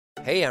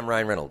Hey, I'm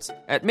Ryan Reynolds.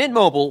 At Mint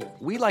Mobile,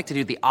 we like to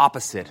do the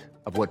opposite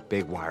of what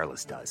Big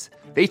Wireless does.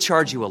 They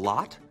charge you a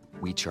lot,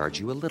 we charge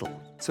you a little.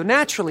 So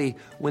naturally,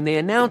 when they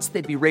announced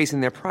they'd be raising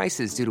their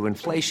prices due to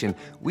inflation,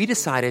 we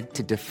decided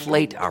to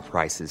deflate our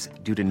prices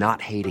due to not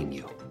hating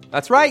you.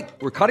 That's right.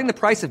 We're cutting the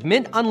price of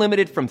Mint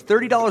Unlimited from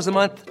 $30 a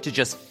month to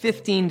just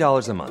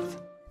 $15 a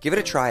month. Give it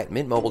a try at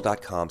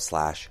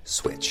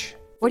mintmobile.com/switch.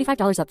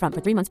 $45 up front for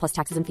 3 months plus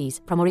taxes and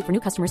fees. Promo rate for new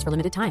customers for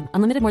limited time.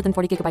 Unlimited more than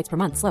 40 gigabytes per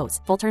month. Slows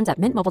full terms at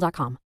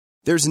mintmobile.com.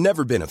 There's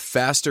never been a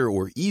faster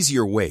or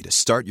easier way to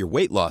start your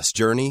weight loss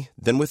journey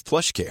than with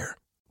PlushCare.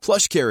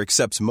 PlushCare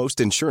accepts most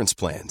insurance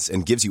plans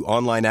and gives you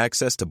online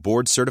access to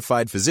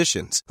board-certified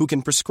physicians who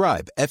can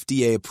prescribe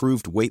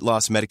FDA-approved weight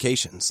loss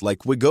medications like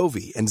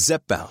Wegovy and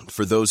Zepbound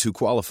for those who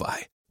qualify.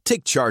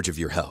 Take charge of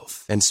your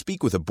health and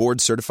speak with a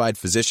board-certified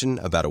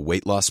physician about a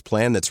weight loss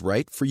plan that's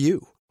right for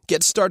you.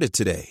 Get started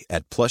today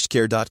at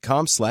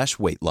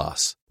plushcare.com/weight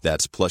loss.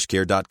 That's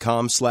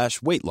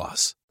plushcare.com/weight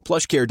loss.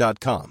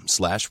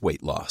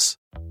 plushcare.com/weight loss.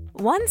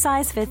 One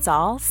size fits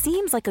all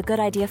seems like a good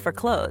idea for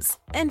clothes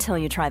until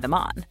you try them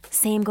on.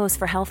 Same goes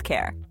for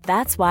healthcare.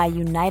 That's why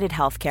United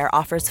Healthcare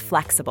offers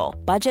flexible,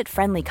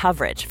 budget-friendly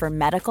coverage for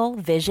medical,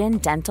 vision,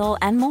 dental,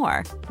 and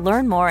more.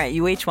 Learn more at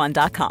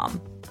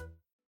uh1.com.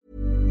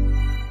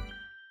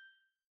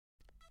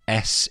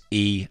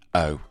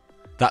 SEO.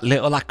 That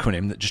little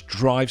acronym that just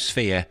drives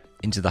fear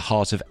into the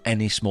heart of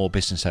any small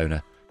business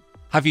owner.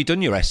 Have you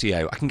done your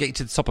SEO? I can get you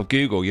to the top of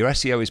Google. Your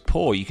SEO is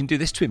poor. You can do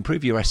this to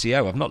improve your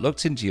SEO. I've not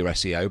looked into your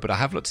SEO, but I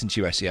have looked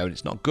into your SEO and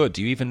it's not good.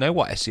 Do you even know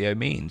what SEO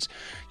means?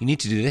 You need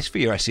to do this for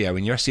your SEO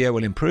and your SEO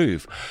will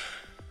improve.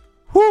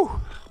 Whew.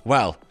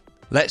 Well,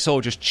 let's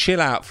all just chill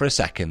out for a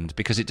second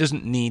because it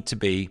doesn't need to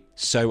be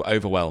so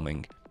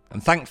overwhelming.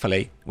 And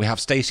thankfully, we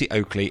have Stacy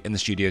Oakley in the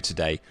studio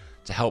today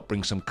to help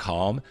bring some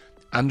calm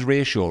and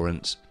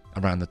reassurance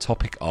around the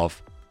topic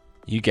of,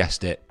 you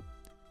guessed it,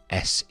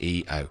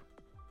 SEO.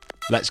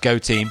 Let's go,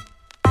 team.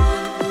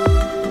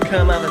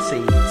 Come have a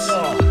seat.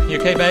 Oh, you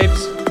okay,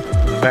 babes?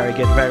 Very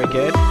good, very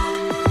good.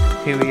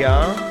 Here we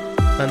are.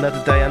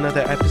 Another day,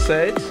 another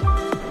episode.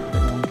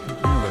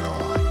 We're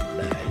all right.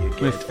 No, you're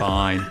good. We're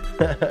fine.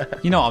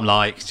 You know what I'm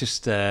like. It's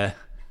just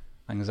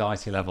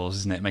anxiety levels,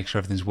 isn't it? Make sure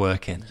everything's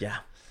working. Yeah.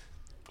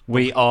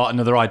 We are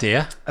another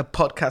idea. A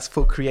podcast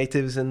for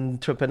creatives and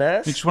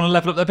entrepreneurs. We just want to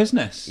level up their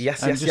business.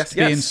 Yes, and yes, just yes,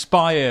 be yes.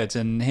 inspired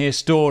and hear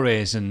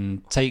stories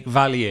and take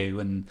value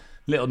and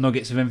little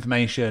nuggets of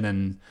information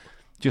and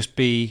just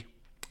be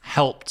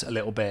helped a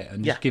little bit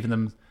and just giving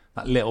them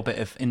that little bit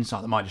of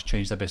insight that might just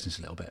change their business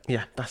a little bit.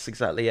 Yeah, that's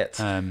exactly it.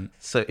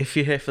 So if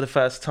you're here for the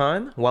first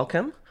time,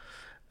 welcome.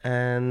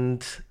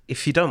 And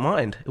if you don't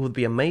mind, it would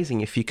be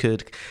amazing if you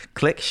could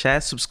click, share,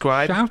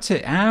 subscribe. Shout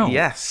it out.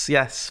 Yes,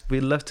 yes.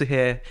 We'd love to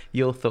hear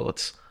your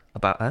thoughts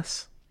about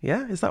us.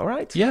 Yeah, is that all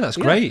right? Yeah, that's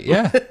great.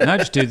 Yeah, no,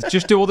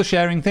 just do all the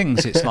sharing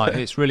things. It's like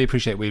it's really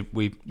appreciate.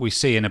 We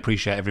see and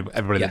appreciate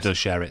everybody that does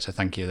share it. So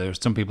thank you. There are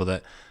some people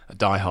that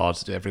die hard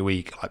to do every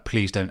week. Like,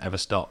 please don't ever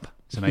stop.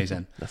 It's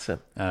amazing. That's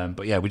it.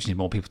 But yeah, we just need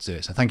more people to do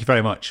it. So thank you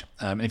very much.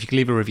 And if you could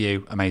leave a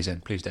review,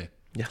 amazing. Please do.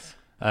 Yes.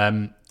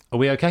 Are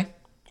we okay?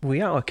 We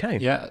are okay.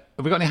 Yeah.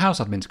 Have we got any house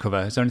admin to cover?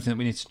 Is there anything that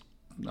we need to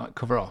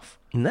cover off?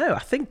 No, I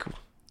think we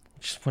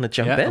just want to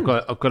jump in.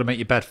 I've got to make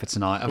your bed for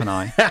tonight, haven't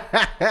I?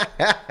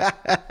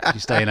 You're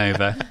staying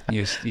over.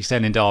 You're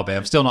staying in Derby.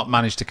 I've still not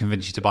managed to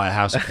convince you to buy a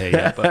house up here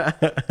yet,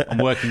 but I'm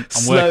working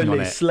on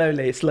it.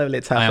 Slowly, it's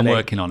happening. I am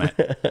working on it.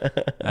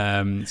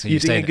 So you're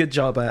doing a good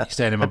job. You're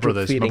staying in my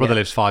brother's. My brother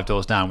lives 5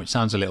 doors down, which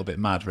sounds a little bit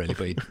mad, really,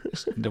 but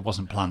it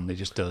wasn't planned. He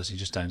just does. He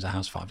just owns a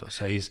house 5 doors.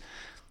 So he's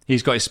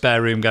got his spare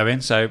room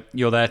going. So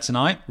you're there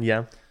tonight.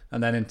 Yeah.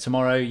 And then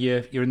tomorrow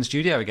you're in the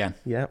studio again.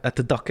 Yeah, at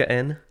the Docker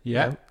Inn.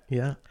 Yeah.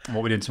 Yeah. And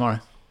what are we doing tomorrow?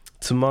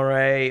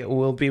 Tomorrow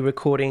we'll be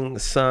recording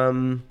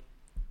some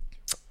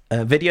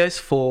videos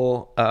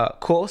for a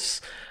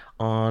course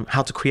on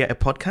how to create a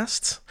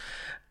podcast.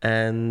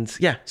 And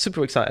yeah,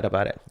 super excited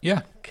about it.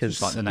 Yeah. Because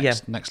it's like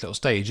the next little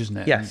stage, isn't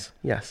it? Yes,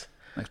 yes.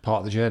 Next part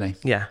of the journey.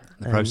 Yeah.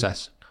 The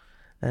process.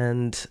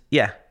 And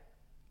yeah,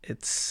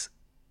 it's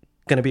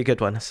going to be a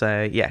good one.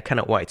 So yeah,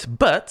 cannot wait.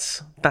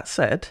 But that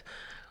said,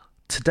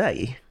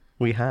 today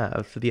we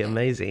have the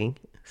amazing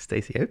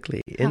Stacy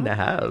Oakley in the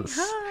house.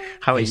 Hi.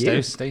 How are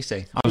you?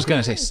 Stacy. I was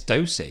going to say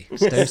Stocy.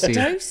 Stacy.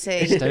 Yeah,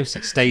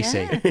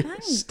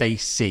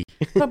 Stacy.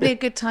 probably a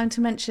good time to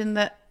mention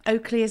that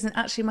Oakley isn't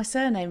actually my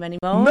surname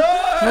anymore. No!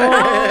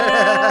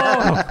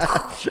 Oh!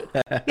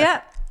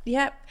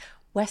 Yep.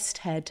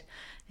 Westhead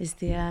is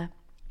the...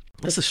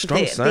 That's a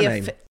strong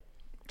surname. Do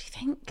you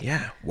think?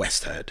 Yeah,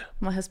 Westhead.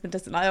 My husband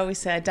doesn't. I always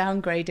say I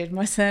downgraded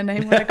my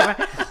surname when I got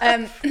back.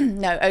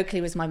 No,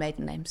 Oakley was my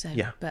maiden name, so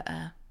but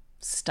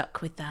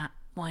stuck with that.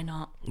 Why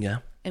not? Yeah.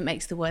 It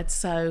makes the word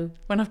so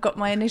when I've got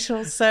my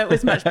initials, so it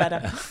was much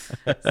better.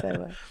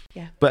 So,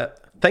 yeah.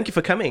 But thank you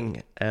for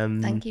coming.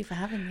 Thank you for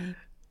having me.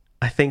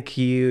 I think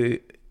you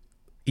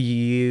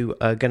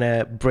are going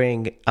to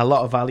bring a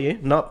lot of value.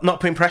 Not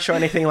putting pressure or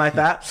anything like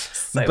that.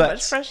 But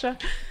much pressure.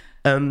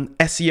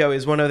 SEO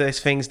is one of those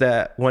things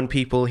that when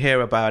people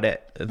hear about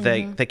it,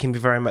 they can be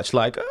very much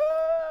like,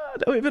 I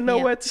don't even know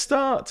where to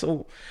start.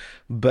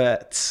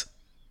 But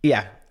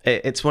yeah,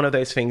 it's one of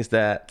those things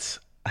that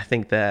I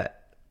think that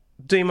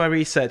doing my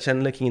research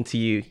and looking into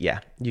you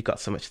got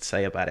so much to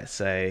say about it.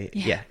 So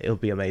yeah it'll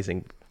be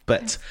amazing.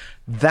 But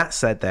that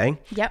said, though,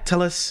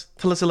 tell us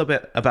a little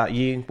bit about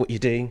you, what you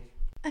do.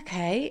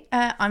 Okay,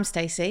 I'm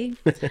Stacy.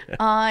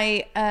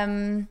 I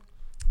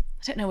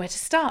don't know where to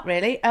start,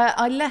 really.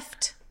 I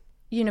left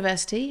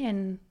university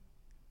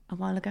a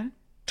while ago,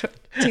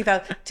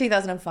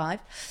 2005,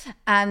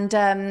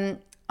 and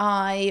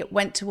I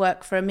went to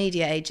work for a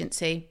media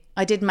agency.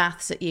 I did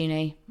maths at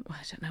uni. I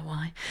don't know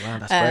why. Wow,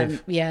 that's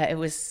brave. Yeah, it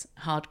was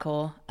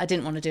hardcore. I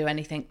didn't want to do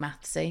anything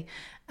mathsy.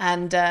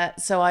 And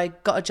so I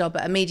got a job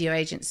at a media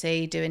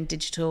agency doing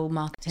digital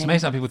marketing. It's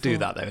amazing how people do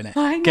that, though, isn't it?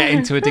 I know. Get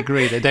into a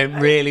degree they don't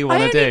really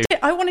want to do.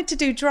 I wanted to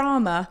do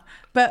drama,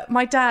 but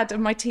my dad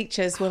and my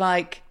teachers were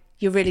like,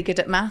 "You're really good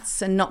at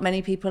maths, and not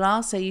many people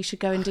are, so you should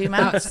go and do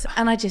maths."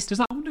 And I just does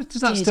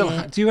that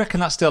still? Do you reckon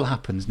that still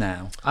happens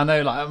now? I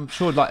know, like I'm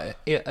sure, like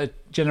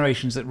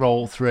generations that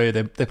roll through,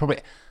 they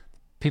probably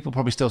people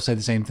probably still say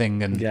the same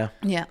thing, and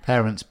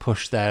parents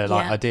push their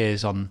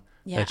ideas on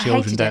their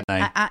children, don't they?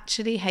 I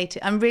actually hate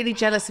it. I'm really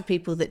jealous of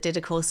people that did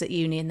a course at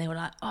uni and they were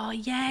like, "Oh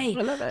yay,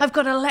 I love it. I've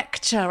got a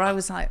lecture." I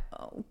was like,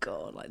 "Oh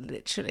god," like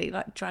literally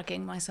like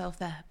dragging myself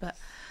there, but.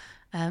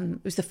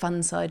 It was the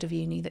fun side of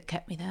uni that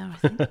kept me there,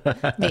 I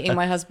think. Meeting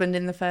my husband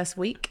in the first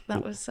week,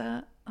 that was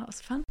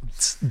fun.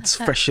 It's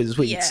fresh as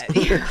weeds.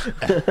 Yeah.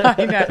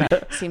 I know.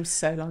 Seems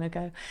so long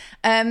ago.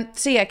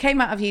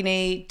 Came out of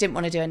uni, didn't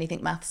want to do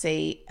anything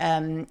mathsy.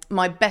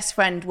 My best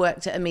friend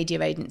worked at a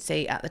media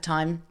agency at the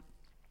time,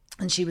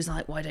 and she was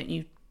like, "Why don't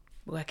you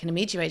work in a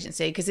media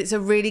agency?" Because it's a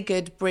really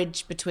good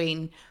bridge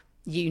between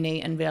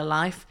uni and real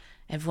life.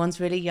 Everyone's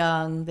really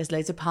young. There's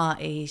loads of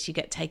parties. You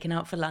get taken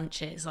out for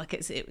lunches. Like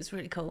it was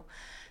really cool.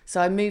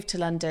 So I moved to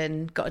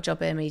London, got a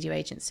job at a media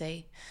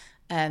agency,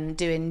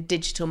 doing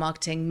digital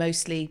marketing,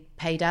 mostly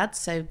paid ads,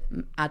 so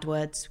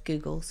AdWords,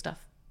 Google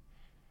stuff.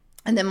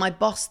 And then my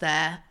boss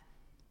there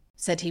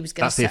said he was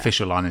going to. That's the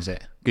official line, is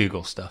it?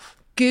 Google stuff.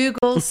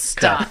 Google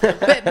stuff,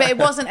 but it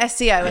wasn't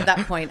SEO at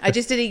that point. I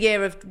just did a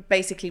year of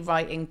basically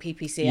writing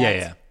PPC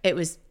ads. Yeah. It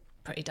was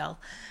pretty dull.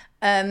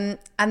 And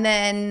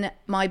then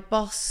my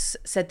boss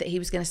said that he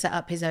was going to set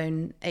up his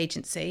own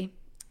agency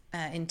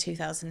in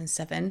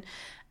 2007,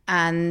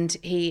 and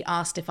he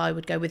asked if I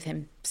would go with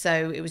him.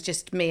 So it was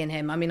just me and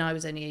him. I mean, I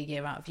was only a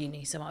year out of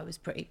uni, so I was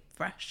pretty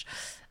fresh.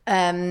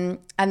 And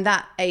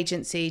that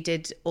agency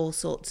did all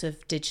sorts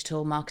of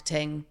digital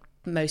marketing,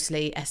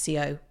 mostly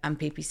SEO and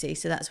PPC.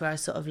 So that's where I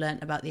sort of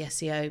learnt about the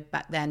SEO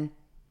back then.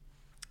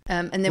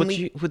 And then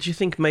what do you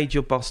think made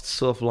your boss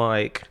sort of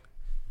like,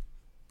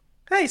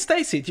 "Hey,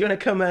 Stacey, do you want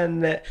to come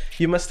and..."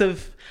 You must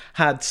have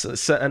had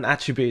certain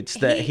attributes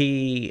that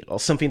or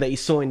something that he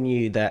saw in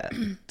you that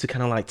to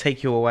kind of like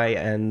take you away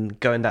and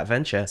go in that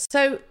venture.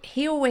 So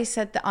he always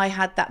said that I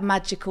had that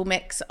magical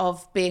mix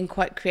of being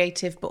quite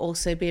creative, but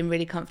also being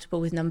really comfortable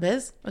with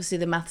numbers. Obviously,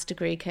 the maths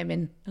degree came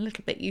in a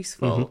little bit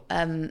useful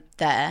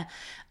there.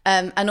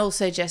 And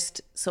also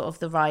just sort of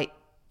the right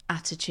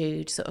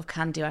attitude, sort of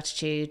can-do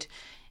attitude.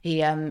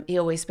 He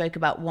always spoke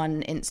about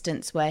one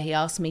instance where he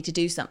asked me to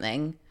do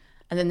something,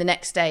 and then the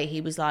next day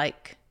he was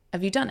like,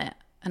 "Have you done it?"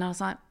 And I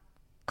was like,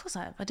 "Of course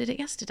I have. I did it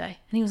yesterday."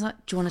 And he was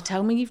like, "Do you want to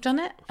tell me you've done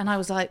it?" And I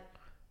was like,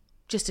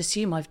 "Just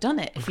assume I've done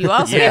it. If you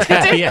ask me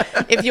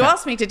if you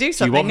ask me to do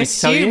something,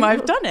 assume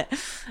I've done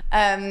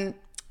it."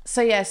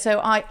 So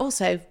I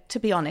also, to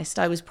be honest,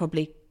 I was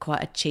probably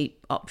quite a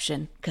cheap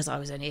option because I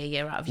was only a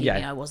year out of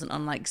uni. I wasn't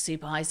on like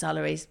super high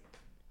salaries.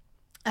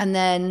 And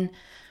then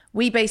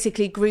we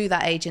basically grew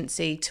that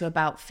agency to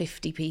about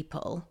 50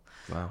 people.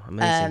 Wow,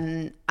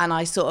 amazing. And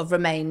I sort of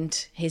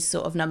remained his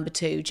sort of number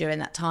two during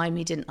that time.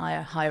 He didn't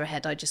hire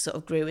ahead. I just sort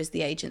of grew as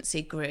the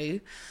agency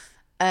grew.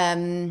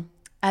 And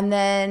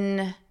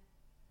then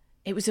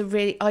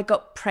I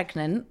got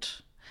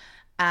pregnant,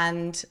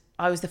 and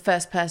I was the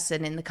first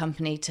person in the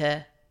company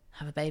to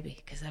have a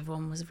baby because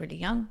everyone was really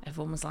young.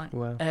 Everyone was like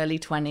early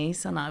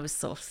 20s, and I was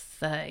sort of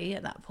 30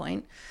 at that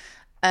point.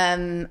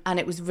 And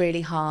it was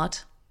really hard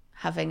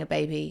having a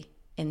baby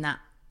in that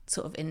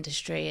sort of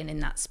industry and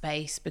in that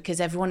space because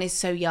everyone is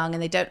so young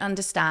and they don't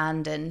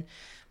understand, and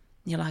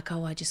you're like,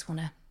 "Oh, I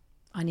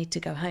need to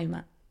go home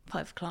at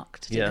 5 o'clock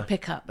to do the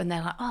pickup," and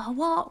they're like, "Oh,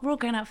 what? We're all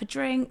going out for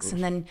drinks."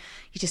 And then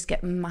you just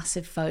get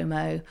massive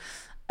FOMO.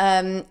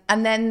 And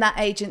then that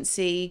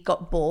agency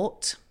got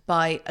bought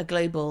by a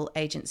global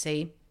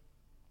agency,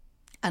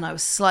 and I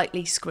was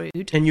slightly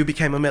screwed. And you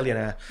became a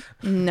millionaire?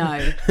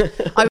 No,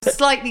 I was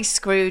slightly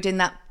screwed in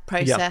that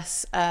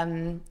process.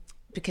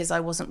 Because I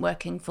wasn't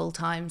working full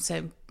time,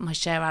 so my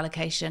share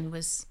allocation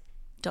was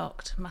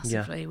docked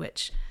massively,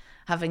 which,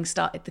 having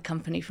started the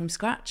company from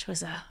scratch,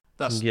 was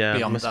that's a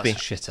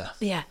shitter.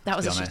 Yeah, that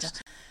was a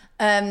shitter.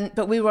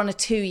 But we were on a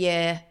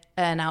 2-year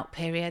earn-out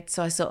period,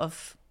 so I sort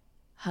of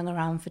hung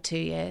around for 2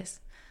 years.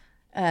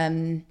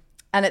 And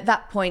at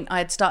that point, I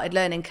had started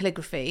learning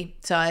calligraphy.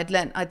 So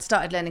I'd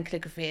started learning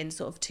calligraphy in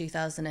sort of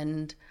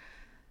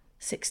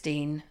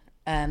 2016.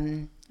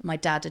 My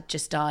dad had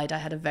just died. I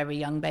had a very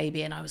young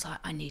baby, and I was like,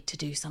 I need to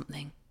do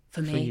something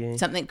for me,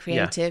 something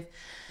creative. Yeah.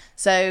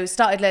 So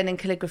started learning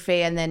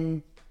calligraphy, and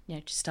then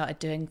just started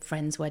doing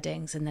friends'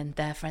 weddings and then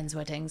their friends'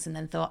 weddings, and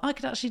then thought I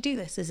could actually do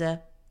this as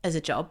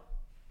a job.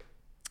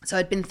 So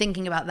I'd been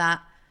thinking about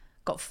that,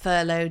 got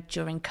furloughed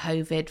during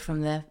COVID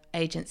from the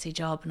agency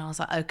job, and I was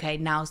like, okay,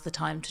 now's the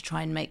time to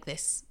try and make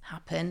this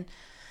happen.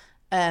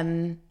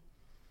 And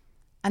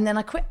then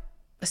I quit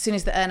as soon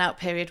as the earn-out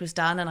period was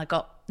done, and I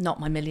got not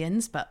my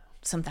millions, but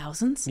some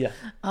thousands. Yeah.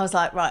 I was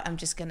like, right, I'm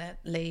just going to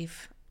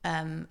leave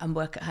and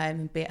work at home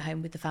and be at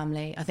home with the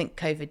family. I think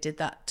COVID did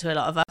that to a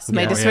lot of us,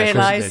 made us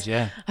realise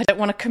I don't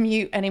want to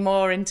commute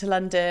anymore into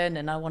London,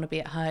 and I want to be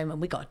at home.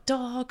 And we got a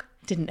dog,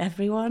 didn't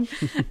everyone?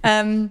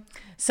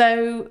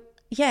 So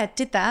yeah,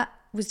 did that,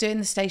 was doing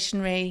the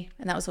stationery,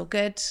 and that was all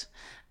good.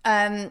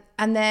 And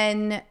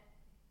then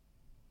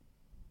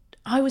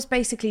I was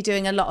basically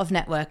doing a lot of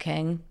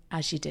networking,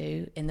 as you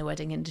do in the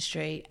wedding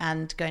industry,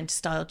 and going to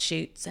styled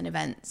shoots and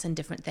events and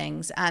different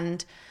things.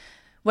 And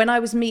when I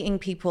was meeting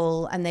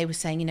people and they were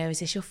saying, is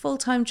this your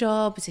full-time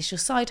job? Is this your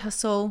side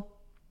hustle?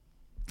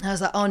 I was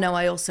like, oh no,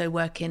 I also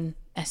work in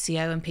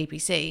SEO and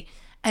PPC.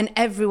 And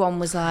everyone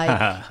was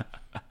like,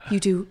 you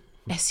do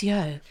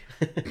SEO?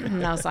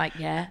 And I was like,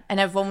 yeah. And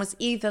everyone was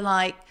either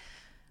like,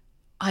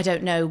 I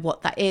don't know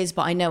what that is,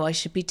 but I know I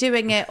should be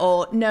doing it,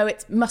 or no,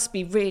 it must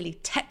be really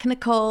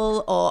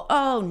technical, or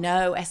oh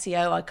no,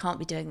 SEO, I can't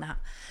be doing that.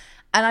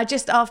 And I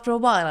just, after a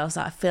while, I was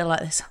like, I feel like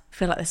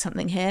there's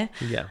something here.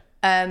 Yeah.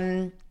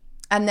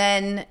 And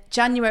then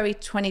January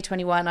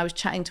 2021, I was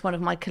chatting to one of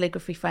my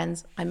calligraphy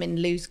friends. I'm in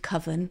Lou's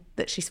coven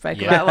that she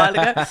spoke about a while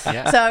ago.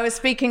 So I was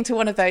speaking to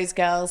one of those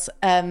girls,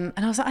 and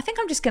I was like, I think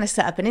I'm just going to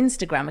set up an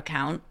Instagram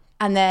account,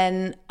 and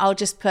then I'll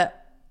just put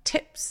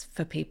tips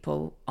for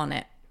people on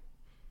it.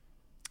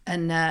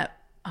 And I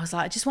was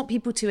like, I just want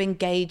people to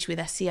engage with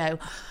SEO.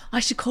 I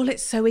should call it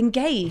So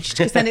Engaged,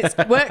 because then it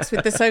works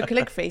with the So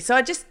Calligraphy. So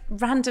I just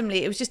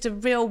randomly, it was just a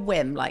real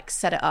whim, like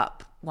set it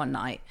up one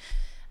night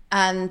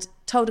and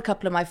told a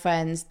couple of my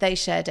friends. They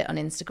shared it on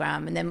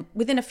Instagram. And then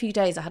within a few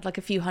days, I had like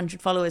a few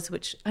hundred followers,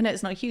 which I know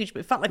it's not huge,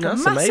 but it felt like a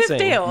massive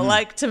deal.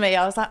 Like to me,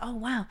 I was like, oh,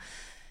 wow,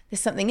 there's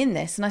something in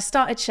this. And I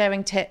started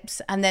sharing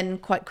tips. And then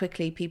quite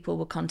quickly, people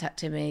were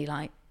contacting me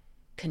like,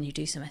 can you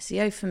do some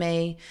SEO for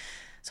me?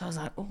 So I was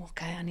like, oh,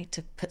 okay, I need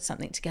to put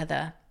something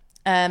together.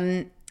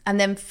 And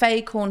then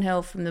Faye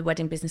Cornhill from the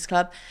Wedding Business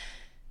Club,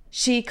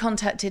 she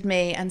contacted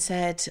me and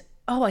said,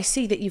 oh, I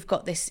see that you've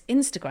got this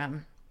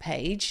Instagram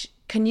page.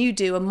 Can you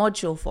do a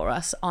module for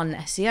us on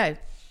SEO?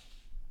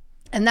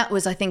 And that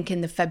was, I think,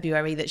 in the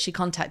February that she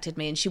contacted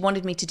me, and she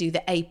wanted me to do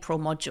the April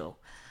module.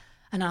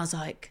 And I was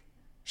like,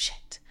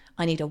 shit,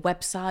 I need a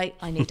website,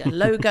 I need a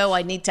logo,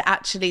 I need to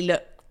actually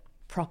look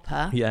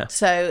proper. Yeah.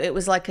 So it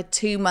was like a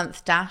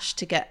 2-month dash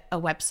to get a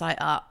website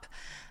up.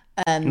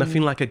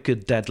 Nothing like a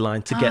good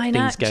deadline to get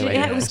things going.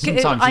 Yeah, it was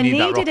good. I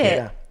needed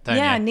it.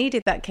 I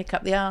needed that kick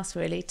up the arse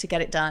really to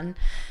get it done.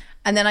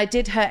 And then I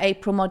did her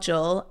April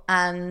module,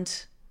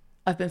 and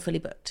I've been fully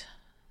booked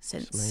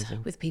since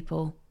with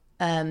people.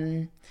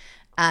 And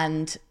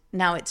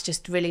now it's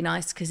just really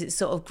nice because it's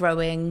sort of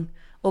growing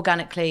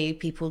organically.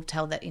 People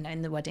tell that,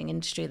 in the wedding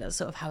industry, that's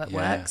sort of how it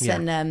works. Yeah.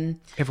 And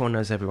everyone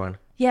knows everyone.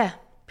 Yeah.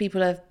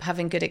 People are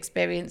having good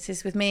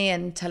experiences with me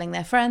and telling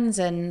their friends,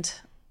 and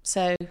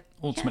so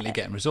ultimately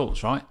getting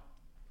results, right?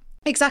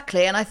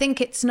 Exactly. And I think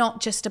it's not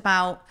just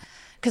about,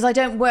 because I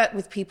don't work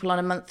with people on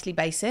a monthly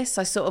basis.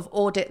 I sort of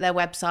audit their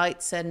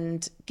websites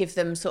and give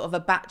them sort of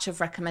a batch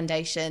of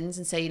recommendations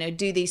and say,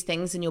 do these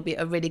things and you'll be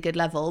at a really good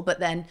level,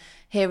 but then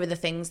here are the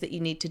things that you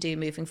need to do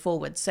moving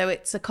forward. So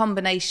it's a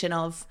combination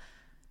of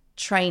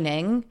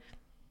training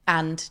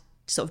and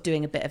sort of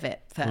doing a bit of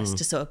it first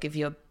to sort of give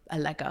you a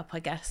leg up,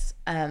 I guess,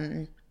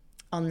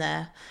 on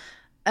there.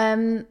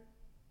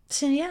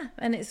 So yeah,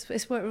 and it's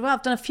worked well.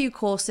 I've done a few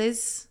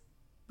courses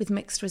with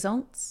mixed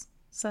results.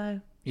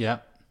 So yeah.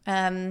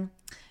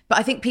 But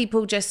I think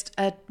people just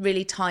are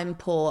really time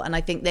poor, and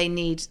I think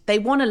they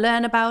want to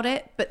learn about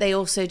it, but they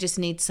also just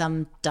need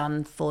some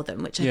done for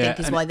them, which I think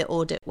is why the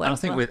audit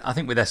works. And I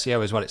think with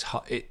SEO as well, it's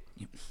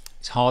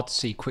hard to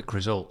see quick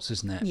results,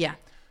 isn't it? Yeah.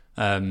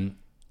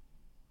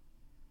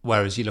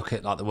 Whereas you look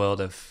at like the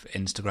world of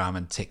Instagram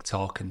and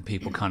TikTok and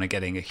people kind of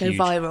getting a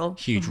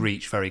huge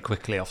reach very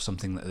quickly off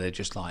something that they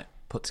just like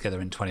put together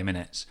in 20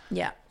 minutes.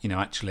 Yeah.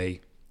 Actually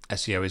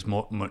SEO is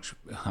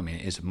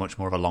it is much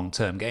more of a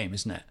long-term game,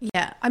 isn't it?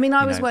 Yeah. I mean,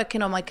 I was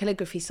working on my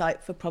calligraphy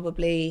site for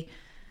probably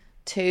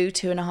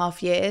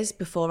 2.5 years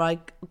before I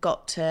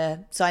got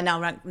to, so I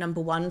now rank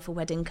number 1 for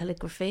wedding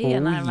calligraphy,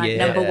 and I rank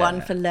number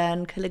 1 for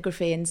learn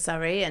calligraphy in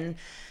Surrey and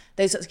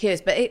those sorts of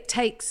keywords. But it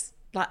takes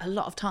like a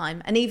lot of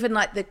time. And even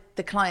like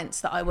the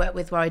clients that I work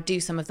with where I do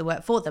some of the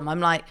work for them, I'm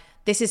like,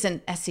 this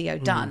isn't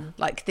SEO done.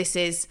 Like this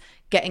is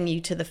getting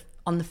you to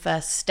on the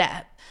first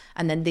step.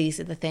 And then these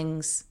are the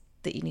things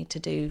that you need to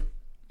do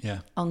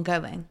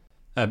ongoing.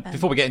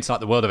 Before we get into like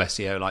the world of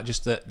SEO, like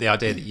just the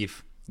idea that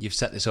you've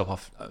set this up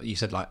off, you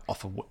said like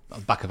off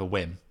the back of a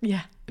whim.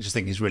 Yeah. I just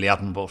think is really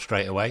admirable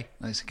straight away.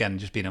 It's again,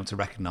 just being able to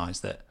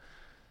recognise that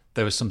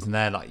there was something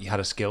there, like you had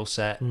a skill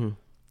set,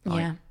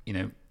 like,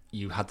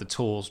 you had the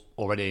tools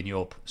already in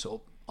your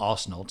sort of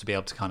arsenal to be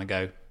able to kind of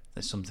go,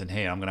 there's something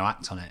here, I'm going to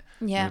act on it.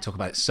 Yeah. We talk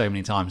about it so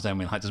many times, don't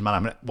we? Like, it doesn't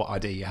matter what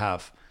idea you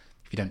have,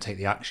 if you don't take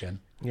the action,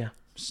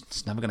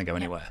 it's never going to go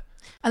anywhere.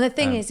 And the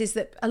thing is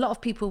that a lot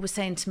of people were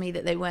saying to me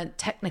that they weren't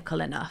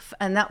technical enough.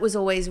 And that was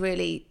always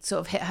really sort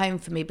of hit home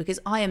for me, because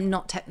I am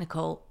not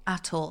technical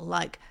at all.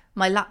 Like,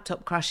 my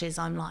laptop crashes,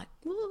 I'm like,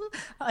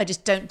 I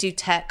just don't do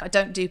tech, I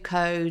don't do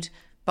code,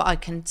 but I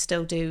can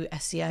still do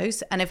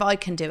SEOs. And if I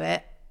can do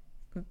it,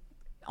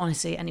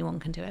 honestly, anyone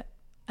can do it.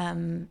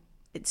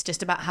 It's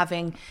just about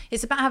having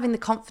the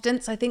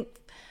confidence. I think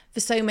for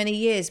so many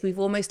years, we've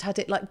almost had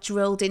it like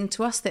drilled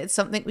into us that it's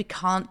something we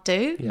can't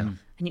do. Yeah.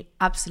 And you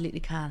absolutely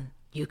can.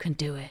 You can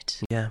do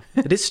it. Yeah,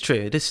 it is true.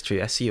 It is true.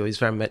 SEO is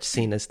very much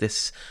seen as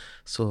this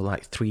sort of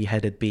like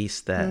three-headed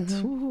beast that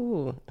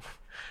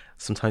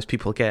sometimes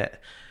people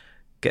get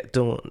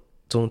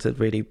daunted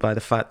really by the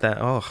fact that,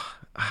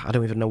 I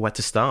don't even know where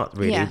to start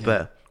really. Yeah.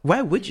 But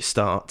where would you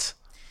start?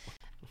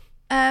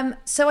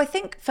 So I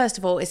think, first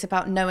of all, it's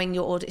about knowing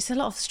your audience. It's a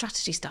lot of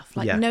strategy stuff,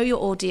 like know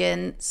your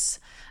audience,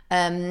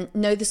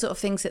 know the sort of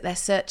things that they're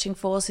searching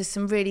for. So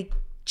some really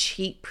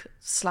cheap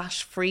 /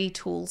 free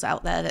tools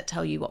out there that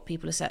tell you what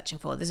people are searching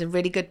for. There's a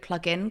really good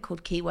plugin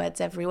called Keywords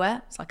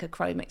Everywhere. It's like a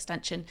Chrome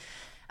extension.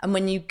 And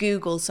when you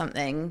Google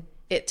something,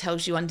 it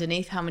tells you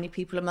underneath how many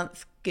people a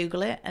month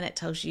Google it, and it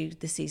tells you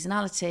the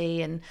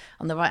seasonality. And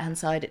on the right-hand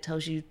side, it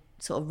tells you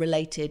sort of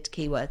related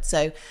keywords.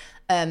 So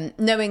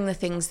knowing the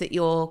things that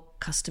your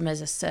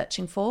customers are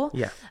searching for.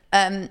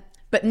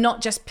 But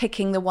not just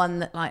picking the one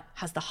that like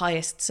has the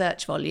highest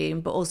search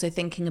volume, but also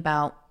thinking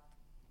about,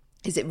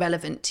 is it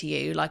relevant to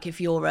you? Like, if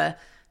you're a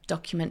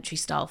documentary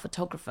style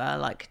photographer,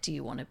 like, do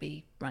you want to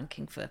be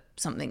ranking for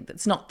something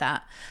that's not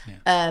that?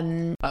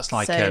 That's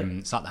like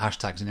it's like the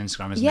hashtags in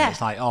Instagram, isn't it?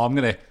 It's like, I'm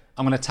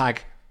gonna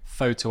tag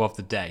photo of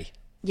the day.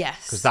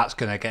 Yes, because that's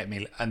gonna get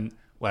me. And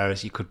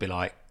whereas you could be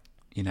like,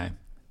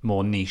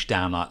 more niche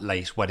down, like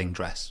lace wedding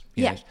dress.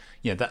 You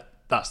know,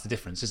 that's the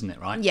difference, isn't it?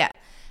 Right? Yeah.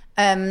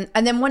 And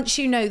then once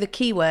you know the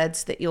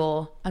keywords that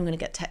I'm going to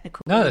get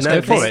technical. No, let's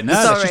go for it.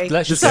 No,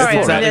 let's just go for it.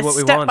 Exactly what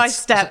we want.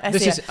 Step by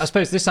step. I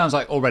suppose this sounds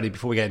like, already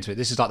before we get into it,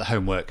 this is like the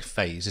homework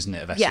phase, isn't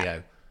it, of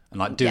SEO? And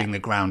like doing the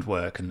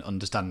groundwork and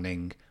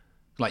understanding,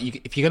 like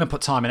if you're going to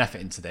put time and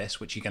effort into this,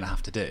 which you're going to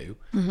have to do,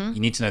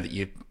 you need to know that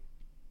you're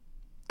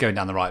going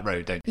down the right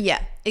road, don't you?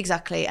 Yeah,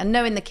 exactly. And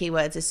knowing the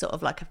keywords is sort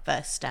of like a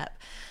first step.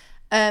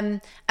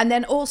 And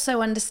then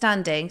also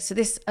understanding, so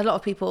this, a lot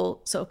of people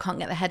sort of can't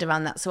get their head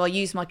around that. So I'll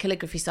use my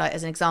calligraphy site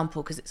as an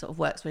example because it sort of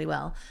works really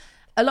well.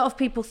 A lot of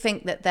people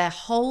think that their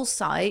whole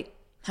site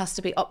has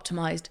to be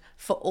optimized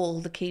for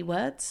all the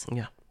keywords,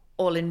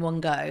 all in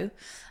one go.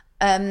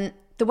 The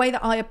way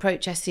that I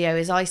approach SEO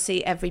is I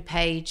see every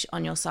page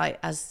on your site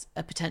as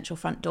a potential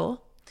front door.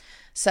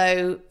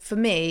 So for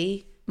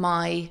me,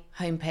 my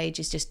homepage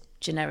is just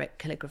generic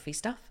calligraphy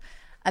stuff.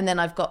 And then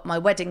I've got my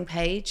wedding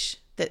page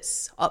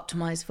that's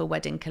optimized for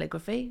wedding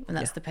calligraphy, and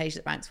that's the page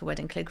that ranks for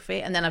wedding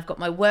calligraphy. And then I've got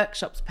my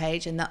workshops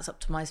page, and that's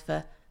optimized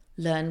for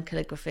learn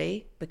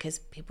calligraphy, because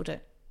people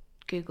don't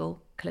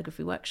Google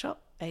calligraphy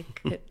workshop, they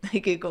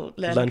Google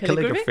learn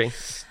calligraphy.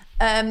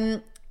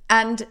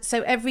 And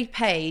so every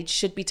page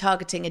should be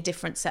targeting a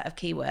different set of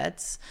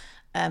keywords.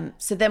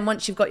 So then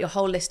once you've got your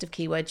whole list of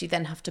keywords, you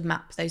then have to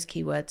map those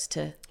keywords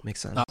to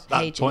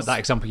pages. That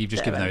example you've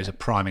just given there is a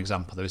prime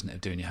example, though, isn't it,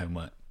 of doing your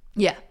homework?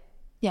 Yeah.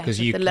 Because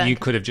you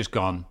could have just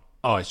gone,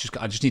 I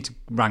just need to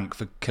rank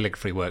for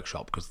calligraphy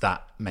workshop because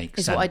that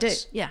makes sense. Is what I do,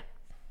 yeah.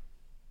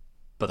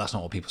 But that's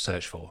not what people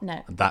search for.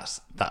 No. And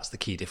that's the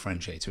key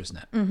differentiator, isn't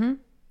it?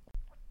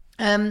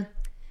 Mm-hmm.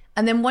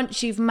 And then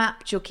once you've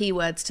mapped your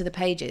keywords to the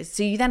pages,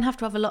 so you then have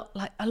to have a lot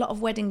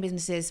of wedding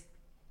businesses,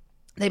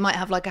 they might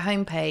have like a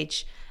home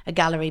page, a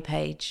gallery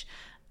page,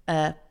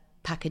 a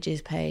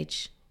packages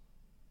page.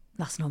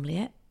 That's normally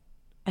it.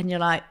 And you're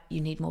like,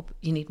 you need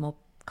more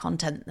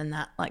content than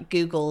that. Like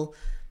Google,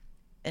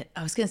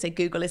 I was going to say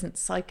Google isn't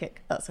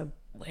psychic. That's a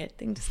weird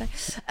thing to say.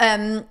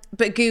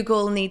 But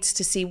Google needs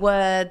to see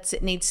words.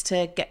 It needs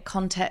to get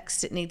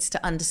context. It needs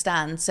to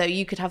understand. So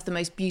you could have the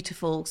most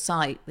beautiful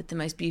site with the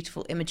most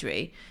beautiful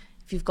imagery.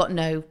 If you've got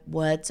no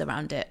words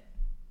around it,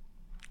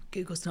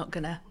 Google's not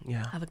going to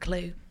have a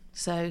clue.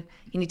 So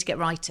you need to get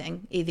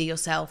writing, either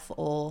yourself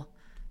or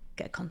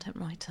get a content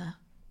writer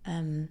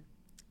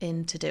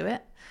in to do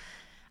it.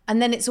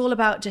 And then it's all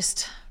about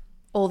just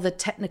all the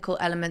technical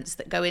elements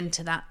that go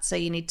into that. So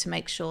you need to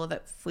make sure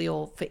that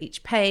for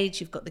each page,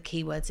 you've got the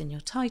keywords in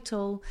your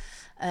title,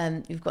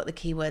 you've got the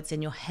keywords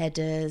in your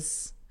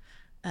headers,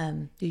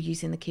 you're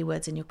using the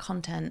keywords in your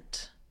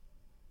content.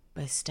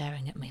 Both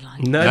staring at me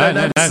like,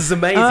 no, this is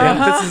amazing.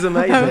 This is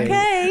amazing.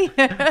 Okay.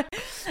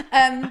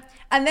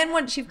 And then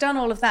once you've done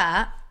all of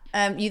that,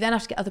 you then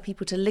have to get other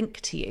people to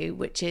link to you,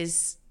 which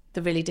is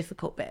the really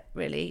difficult bit,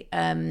 really.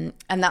 And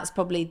that's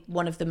probably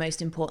one of the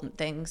most important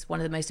things,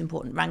 one of the most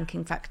important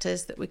ranking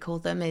factors that we call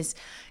them, is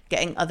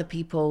getting other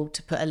people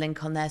to put a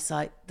link on their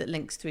site that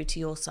links through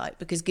to your site,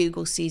 because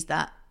Google sees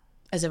that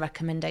as a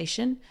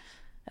recommendation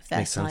of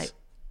their site.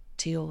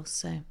 to yours.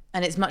 So,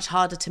 and it's much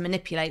harder to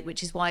manipulate,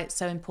 which is why it's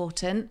so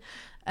important.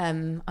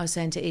 I was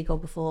saying to Igor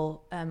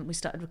before we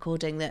started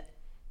recording that,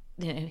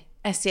 you know,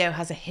 SEO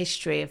has a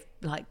history of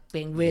like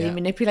being really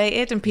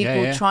manipulated, and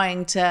people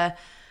trying to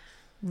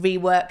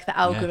rework the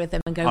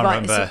algorithm and go, I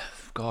right. remember,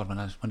 God, when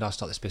did I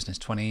start this business?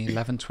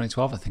 2011,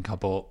 2012, I think I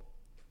bought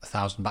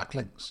 1,000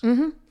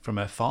 backlinks from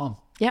a farm.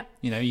 Yeah.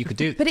 You know, you could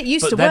do, but it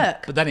used to then,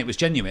 work. But then it was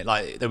genuine.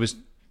 Like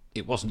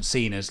it wasn't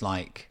seen as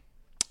like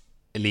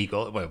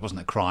illegal. Well, it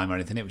wasn't a crime or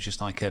anything. It was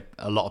just like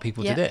a lot of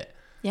people did it.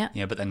 Yeah.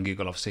 Yeah. But then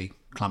Google obviously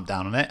clamped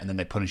down on it, and then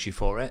they punish you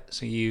for it.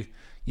 So you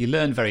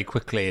learn very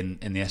quickly in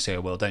the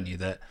SEO world, don't you,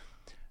 that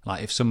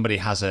like if somebody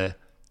has a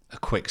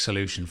quick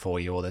solution for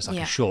you, or there's like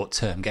a short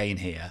term gain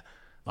here,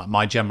 like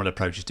my general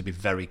approach is to be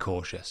very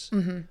cautious.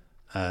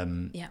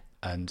 And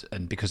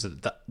because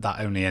of that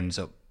only ends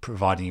up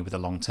providing you with a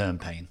long term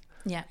pain.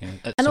 Yeah. You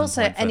know, and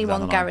also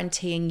anyone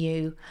guaranteeing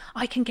you,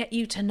 I can get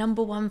you to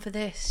number one for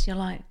this. You're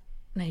like,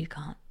 no, you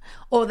can't.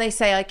 Or they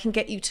say, I can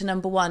get you to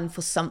number one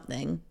for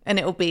something. And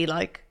it'll be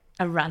like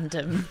a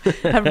random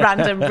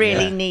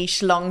really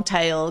niche long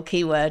tail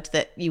keyword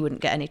that you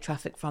wouldn't get any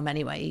traffic from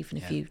anyway, even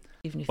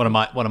if one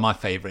of my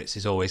favorites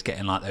is always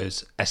getting like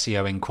those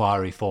SEO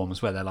inquiry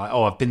forms where they're like,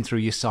 oh, I've been through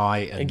your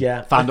site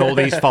and found all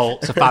these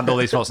faults. And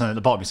then at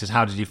the bottom it says,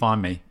 how did you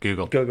find me?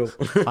 Google.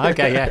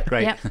 Okay, yeah,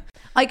 great. Yeah.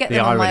 I get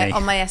them on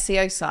my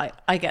SEO site.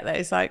 I get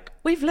those like,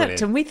 we've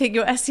looked and we think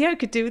your SEO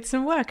could do with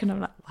some work. And I'm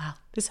like, wow,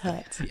 this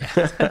hurts.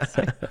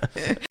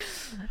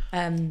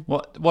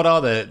 What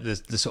are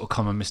the sort of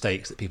common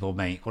mistakes that people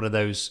make? What are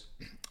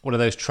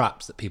those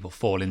traps that people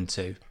fall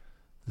into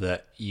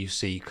that you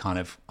see kind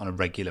of on a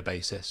regular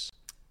basis?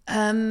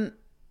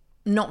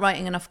 Not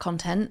writing enough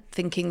content,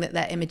 thinking that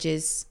their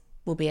images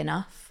will be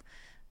enough,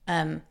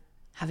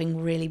 having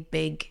really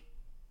big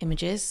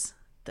images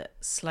that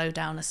slow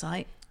down a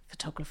site.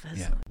 Photographers.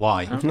 Yeah.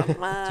 Why?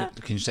 Can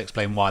you just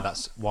explain why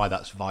that's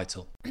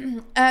vital?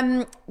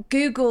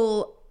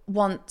 Google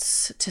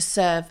wants to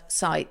serve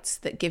sites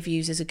that give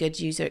users a good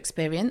user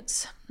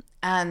experience,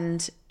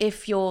 and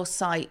if your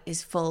site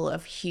is full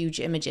of huge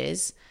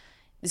images,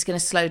 it's going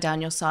to slow down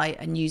your site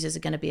and users are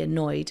going to be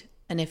annoyed.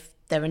 And if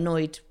they're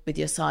annoyed with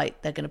your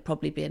site, they're going to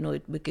probably be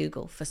annoyed with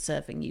Google for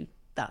serving you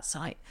that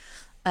site.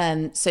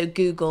 So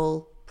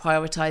Google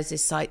prioritizes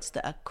sites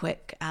that are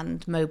quick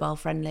and mobile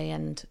friendly,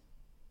 and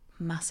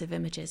massive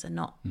images are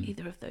not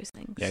either of those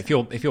things. Yeah, if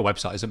your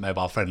website isn't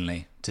mobile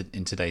friendly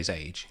in today's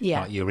age,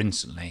 like you're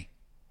instantly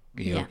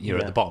you're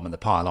at the bottom of the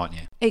pile, aren't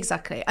you?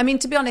 Exactly. I mean,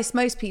 to be honest,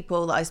 most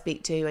people that I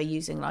speak to are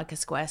using like a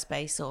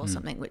Squarespace or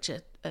something, which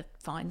are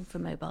fine for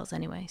mobiles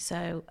anyway.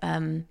 So,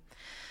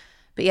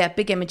 but yeah,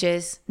 big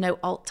images, no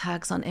alt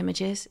tags on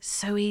images. It's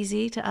so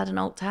easy to add an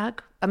alt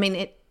tag. I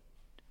mean,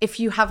 if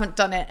you haven't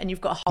done it and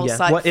you've got a whole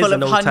site full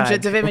of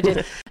hundreds of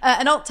images,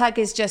 an alt tag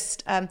is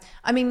just,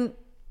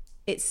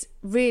 it's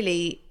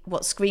really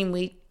what screen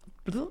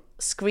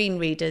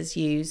readers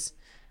use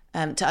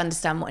to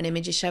understand what an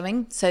image is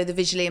showing. So the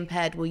visually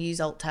impaired will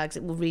use alt tags.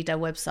 It will read our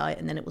website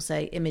and then it will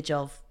say image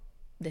of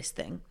this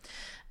thing.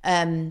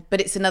 But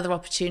it's another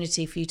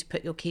opportunity for you to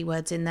put your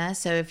keywords in there.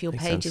 So if your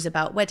page is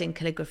about wedding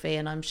calligraphy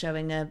and I'm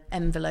showing an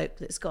envelope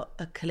that's got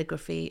a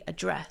calligraphy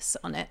address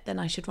on it, then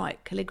I should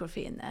write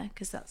calligraphy in there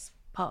because that's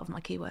part of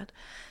my keyword.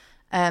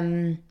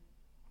 And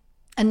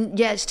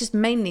yeah, it's just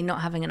mainly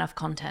not having enough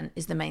content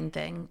is the main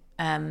thing.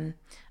 I mean,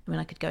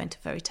 I could go into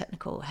very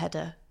technical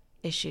header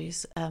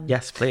issues.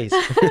 Yes, please.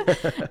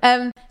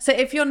 So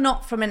if you're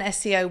not from an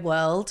SEO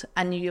world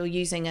and you're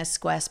using a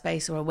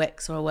Squarespace or a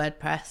Wix or a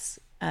WordPress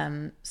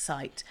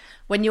site,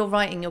 when you're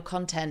writing your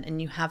content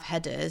and you have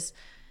headers,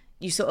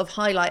 you sort of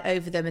highlight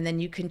over them and then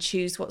you can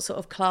choose what sort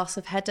of class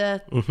of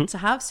header to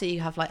have. So you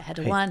have like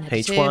header 1,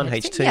 header 2, H1,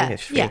 H2,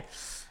 H3.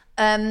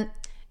 Yeah.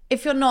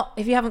 If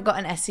you haven't got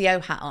an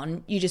SEO hat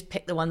on, you just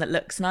pick the one that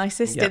looks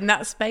nicest in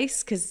that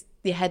space because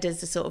the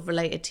headers are sort of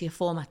related to your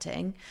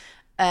formatting.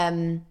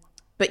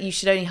 But you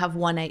should only have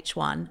one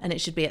H1 and it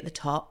should be at the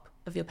top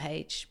of your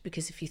page,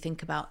 because if you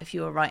think about if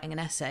you were writing an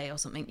essay or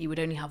something, you would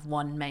only have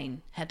one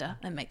main header.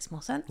 That makes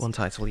more sense. One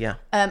title, yeah.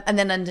 And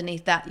then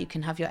underneath that, you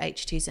can have your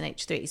H2s and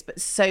H3s.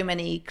 But so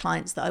many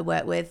clients that I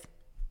work with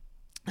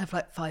have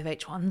like 5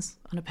 H1s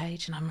on a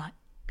page and I'm like,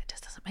 it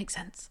just doesn't make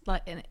sense.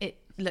 Like, and it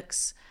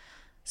looks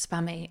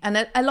spammy.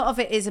 And a lot of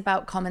it is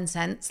about common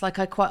sense. Like,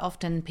 I quite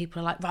often,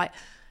 people are like, right,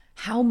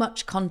 how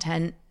much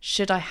content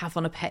should I have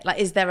on a page? Like,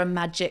 is there a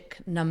magic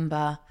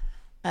number?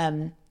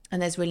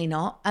 And there's really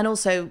not. And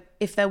also,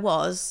 if there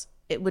was,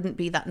 it wouldn't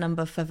be that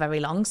number for very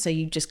long. So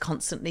you'd just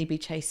constantly be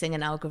chasing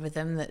an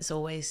algorithm that's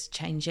always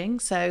changing.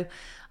 So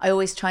I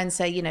always try and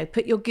say, you know,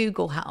 put your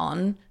Google hat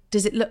on.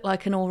 Does it look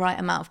like an all right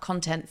amount of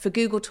content for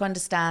Google to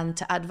understand,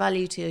 to add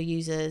value to your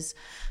users?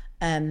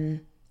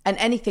 And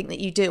anything that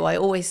you do, I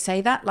always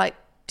say that, like,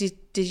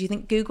 did you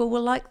think Google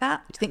will like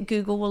that? Do you think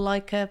Google will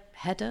like a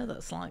header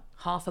that's like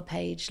half a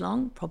page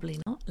long? Probably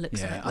not. Looks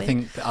yeah, a bit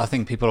weird. I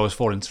think people always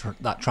fall into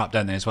that trap,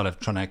 don't they, as well, of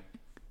trying to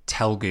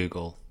tell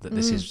Google that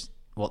this is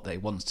what they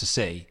want to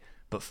see,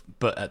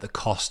 but at the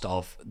cost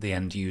of the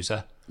end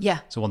user. Yeah.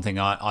 So one thing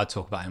I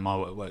talk about in my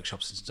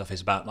workshops and stuff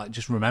is about like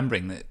just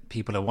remembering that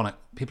people are going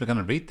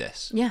to read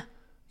this. Yeah.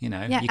 You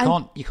know, Yeah,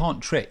 you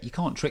can't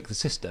trick the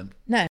system.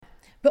 No.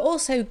 But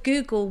also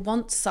Google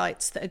wants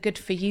sites that are good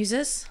for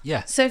users.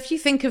 Yeah. So if you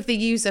think of the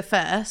user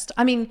first,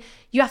 I mean,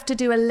 you have to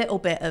do a little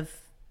bit of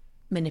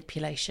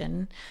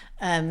manipulation,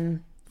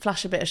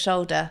 flush a bit of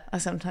shoulder, I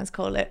sometimes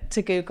call it,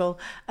 to Google,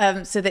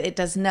 so that it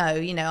does know.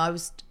 You know,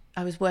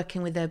 I was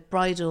working with a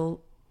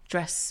bridal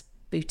dress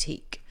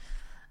boutique,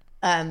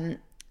 and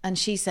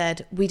she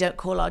said, we don't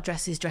call our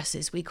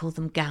dresses, we call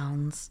them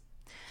gowns.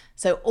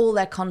 So all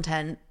their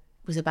content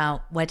was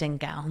about wedding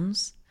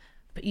gowns,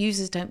 but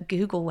users don't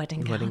Google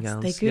wedding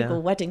gowns. They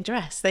Google wedding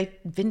dress,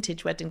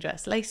 vintage wedding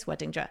dress, lace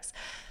wedding dress.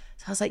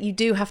 So I was like, you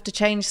do have to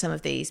change some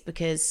of these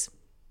because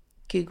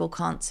Google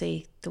can't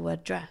see the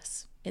word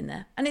dress in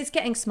there. And it's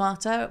getting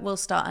smarter. We'll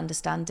start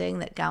understanding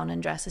that gown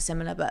and dress are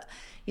similar, but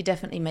you're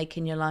definitely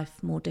making your life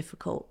more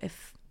difficult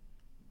if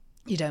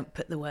you don't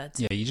put the words.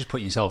 Yeah, you're just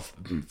putting yourself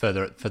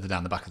further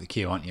down the back of the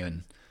queue, aren't you?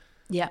 And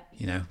yeah,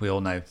 you know, we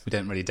all know we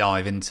don't really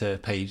dive into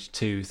page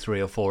 2,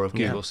 3 or 4 of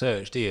Google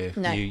search, do you?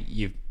 No.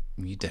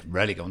 You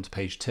rarely go on to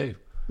page 2.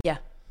 Yeah,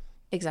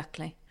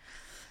 exactly.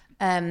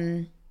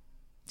 So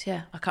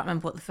yeah, I can't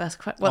remember what the first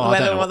question I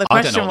don't know what the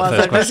what question the was.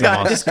 first I've question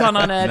was. just gone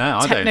on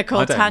a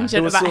technical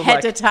tangent about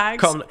header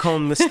tags.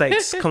 Common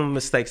mistakes. Common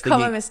mistakes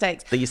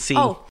that you see.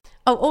 Oh,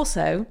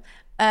 also,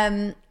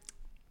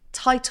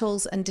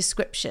 titles and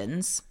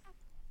descriptions.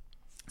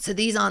 So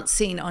these aren't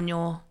seen on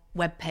your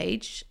web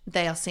page.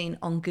 They are seen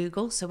on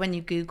Google. So when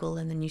you Google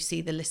and then you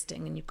see the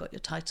listing and you've got your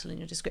title and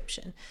your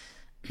description,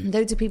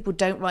 loads of people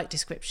don't write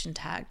description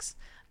tags,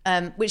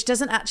 which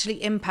doesn't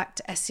actually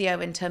impact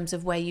SEO in terms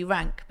of where you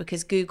rank,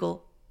 because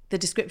Google, the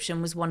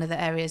description was one of the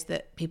areas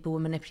that people were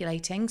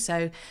manipulating.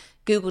 So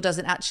Google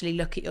doesn't actually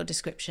look at your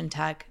description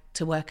tag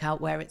to work out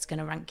where it's going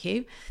to rank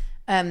you.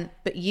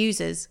 But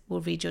users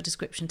will read your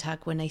description tag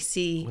when they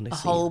see a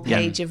whole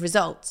page of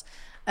results.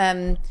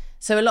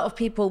 So a lot of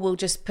people will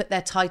just put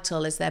their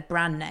title as their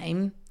brand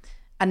name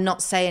and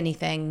not say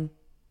anything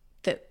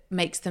that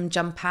makes them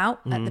jump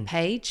out at the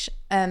page.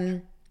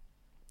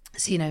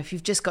 So, you know, if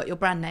you've just got your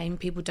brand name,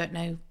 people don't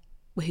know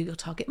who your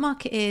target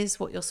market is,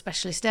 what your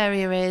specialist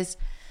area is.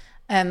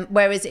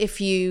 Whereas if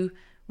you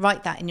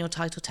write that in your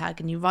title tag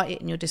and you write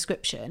it in your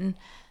description,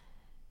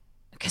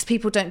 because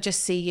people don't just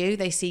see you,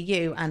 they see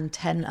you and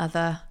 10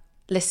 other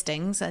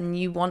listings, and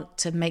you want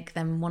to make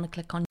them want to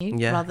click on you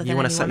rather than you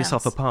want to set anyone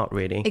yourself else. apart,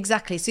 really.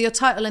 Exactly. So your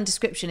title and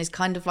description is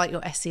kind of like your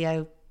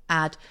SEO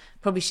ad.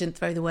 Probably shouldn't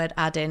throw the word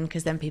ad in,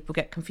 because then people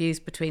get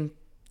confused between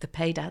the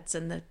paid ads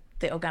and the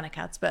organic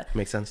ads, but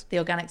makes sense. The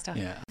organic stuff.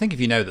 Yeah, I think if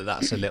you know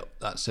that's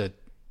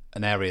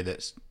an area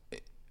that's,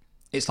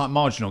 it's like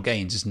marginal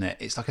gains, isn't it?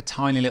 It's like a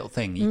tiny little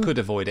thing. You could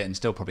avoid it and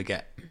still probably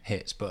get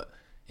hits, but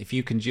if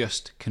you can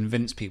just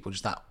convince people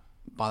just that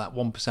by that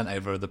 1%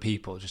 over other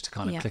people just to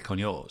kind of click on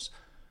yours,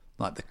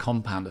 like the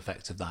compound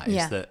effect of that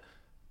is that,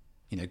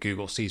 you know,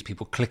 Google sees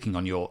people clicking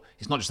on your,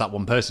 it's not just that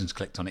one person's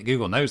clicked on it.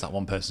 Google knows that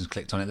one person's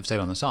clicked on it, they've stayed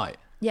on the site.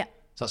 Yeah.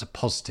 So that's a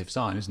positive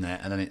sign, isn't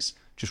it? And then it's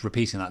just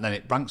repeating that, and then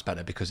it ranks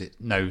better because it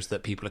knows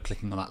that people are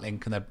clicking on that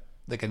link and they're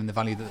getting the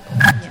value that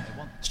they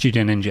want.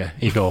 Studio Ninja,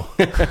 Igor.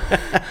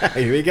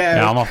 Here we go.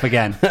 Yeah, I'm off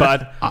again.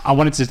 But I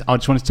just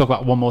wanted to talk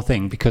about one more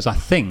thing, because I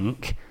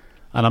think,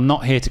 and I'm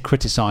not here to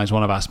criticise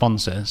one of our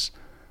sponsors,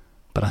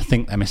 but I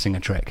think they're missing a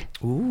trick.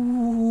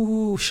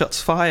 Ooh,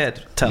 shots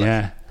fired. Tell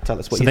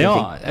us what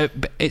you're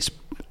thinking.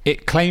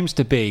 It claims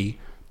to be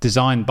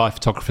designed by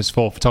photographers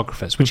for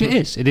photographers, which it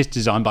is. It is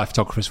designed by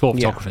photographers for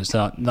photographers.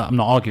 So I'm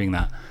not arguing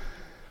that.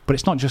 But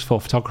it's not just for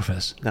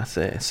photographers. That's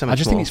it. So much I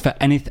just think it's for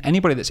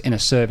anybody that's in a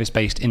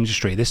service-based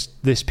industry.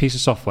 This piece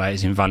of software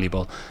is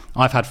invaluable.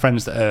 I've had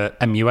friends that are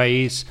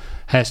MUAs,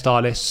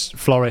 hairstylists,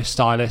 florists,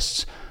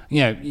 stylists.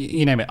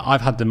 You name it.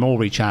 I've had them all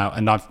reach out,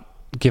 and I've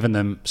given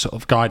them sort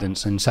of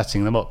guidance and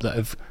setting them up that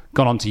have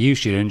gone on to use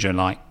Studio Ninja and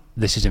like,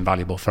 this is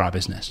invaluable for our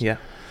business. Yeah.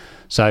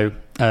 So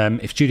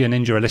if Studio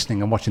Ninja are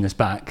listening and watching this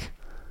back,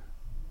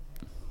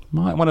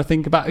 might want to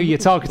think about who you're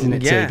targeting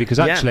it to, because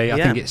actually I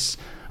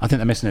think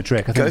they're missing a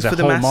trick. I think there's a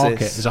whole market.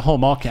 There's a whole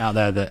market out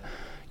there that,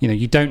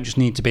 you don't just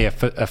need to be a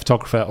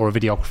photographer or a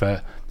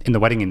videographer in the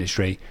wedding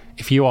industry.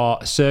 If you are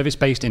a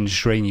service-based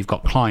industry and you've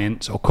got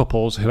clients or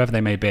couples, whoever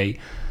they may be,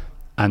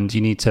 and you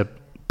need to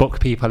book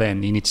people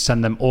in, you need to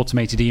send them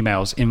automated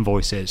emails,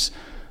 invoices,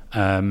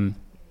 the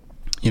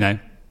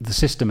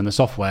system and the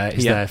software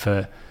is there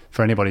for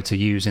anybody to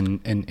use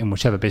in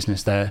whichever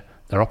business they're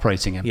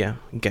operating in. Yeah,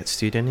 get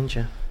Studio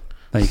Ninja.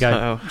 There you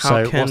go.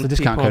 So what's the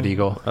discount code,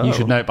 Igor? You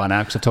should know it by now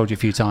because I've told you a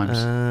few times.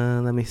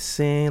 Let me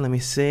see.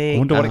 I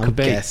wonder what it could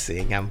be.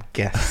 I'm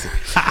guessing.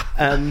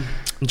 I'm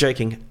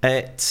joking.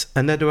 It's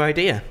another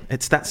idea.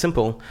 It's that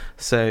simple.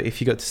 So if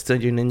you go to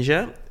Studio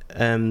Ninja,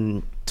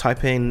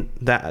 type in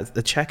that as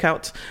the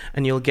checkout,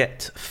 and you'll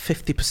get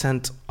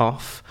 50%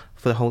 off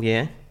for the whole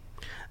year.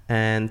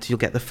 And you'll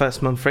get the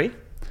first month free.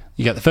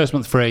 You get the first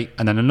month free,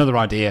 and then another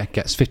idea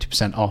gets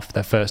 50% off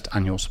their first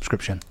annual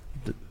subscription.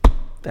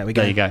 There we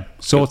go. There you go.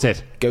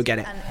 Sorted. Go get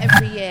it. And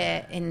every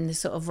year in the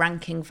sort of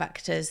ranking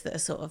factors that are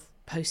sort of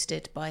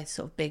posted by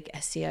sort of big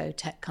SEO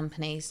tech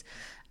companies,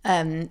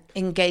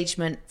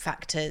 engagement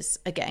factors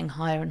are getting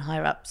higher and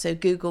higher up. So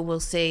Google will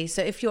see,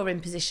 so if you're in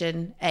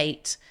position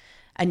 8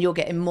 and you're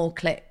getting more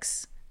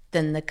clicks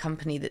than the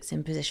company that's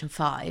in position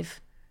 5,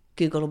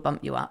 Google will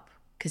bump you up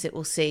because it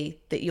will see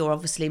that you're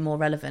obviously more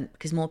relevant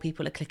because more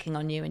people are clicking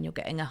on you and you're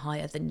getting a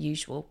higher than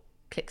usual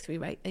click-through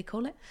rate, they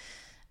call it.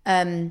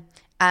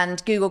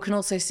 And Google can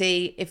also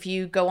see if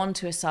you go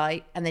onto a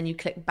site and then you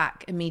click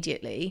back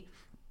immediately,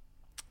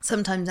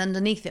 sometimes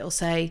underneath it will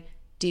say,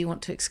 do you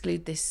want to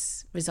exclude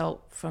this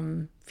result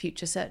from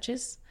future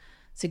searches?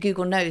 So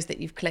Google knows that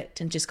you've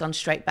clicked and just gone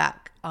straight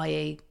back,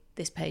 i.e.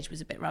 this page was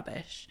a bit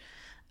rubbish.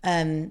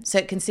 So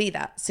it can see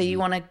that. So you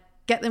want to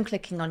get them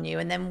clicking on you,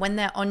 and then when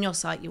they're on your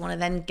site, you want to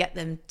then get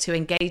them to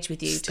engage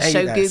with you to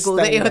show Google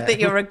that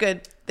you're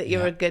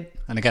a good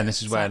And again,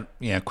 this is where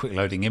quick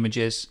loading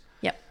images,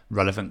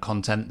 relevant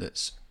content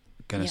that's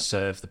going to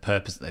serve the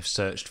purpose that they've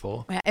searched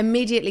for. Yeah,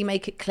 immediately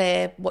make it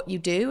clear what you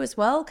do as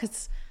well,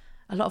 because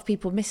a lot of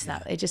people miss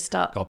that. They just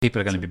start. God,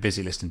 people are going to be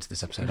busy listening to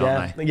this episode,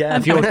 aren't they? Yeah.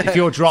 If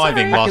you're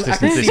driving whilst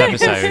listening to this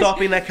episode,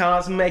 stopping their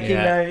cars, making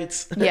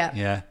notes. Yeah.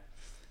 Yeah.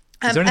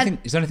 Is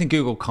there anything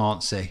Google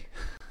can't see?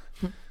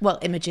 Well,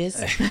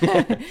 images.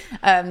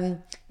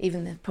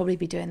 Even they'll probably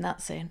be doing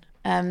that soon.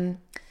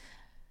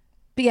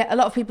 But yeah, a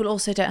lot of people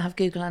also don't have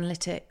Google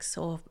Analytics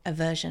or a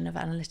version of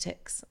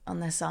Analytics on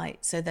their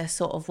site. So they're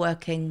sort of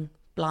working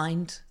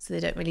blind. So they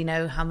don't really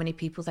know how many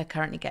people they're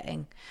currently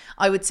getting.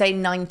 I would say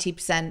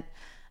 90%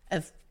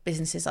 of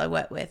businesses I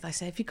work with, I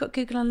say, have you got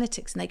Google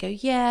Analytics? And they go,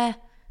 yeah.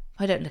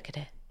 I don't look at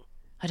it.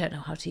 I don't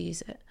know how to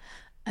use it.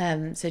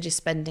 So just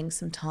spending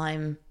some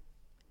time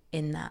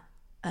in that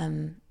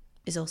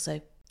is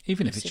also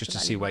even if it's just to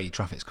see where your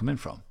traffic's coming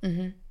from.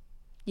 Mm-hmm.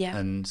 Yeah.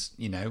 And,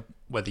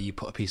 whether you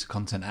put a piece of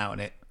content out in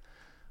it.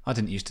 I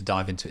didn't used to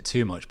dive into it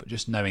too much, but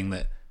just knowing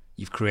that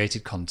you've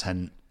created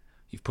content,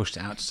 you've pushed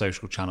it out to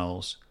social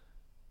channels,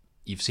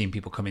 you've seen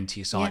people come into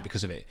your site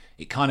because of it.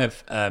 It kind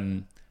of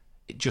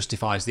it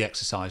justifies the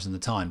exercise and the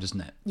time, doesn't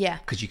it? Yeah.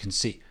 Because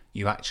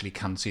you actually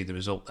can see the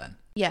result then.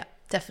 Yeah,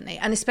 definitely.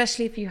 And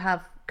especially if you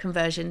have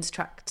conversions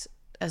tracked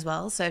as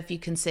well. So if you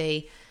can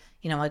see,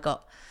 I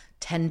got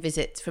 10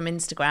 visits from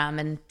Instagram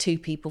and 2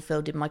 people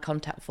filled in my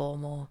contact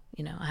form, or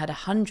I had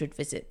 100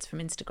 visits from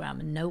Instagram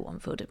and no one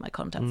filled in my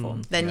contact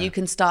form, then you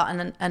can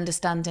start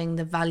understanding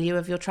the value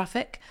of your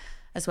traffic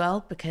as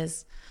well,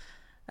 because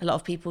a lot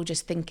of people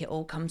just think it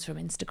all comes from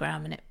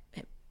Instagram and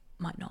it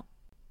might not.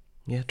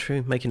 Yeah,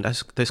 true. Making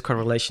those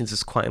correlations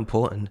is quite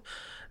important.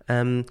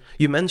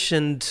 You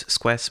mentioned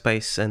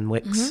Squarespace and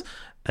Wix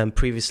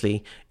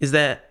previously. Is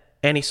there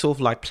any sort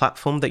of like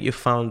platform that you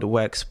found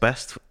works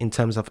best in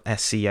terms of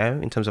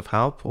SEO, in terms of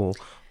help? Or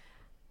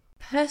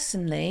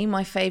personally,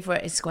 my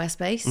favorite is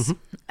Squarespace,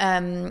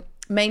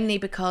 mainly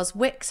because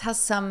Wix has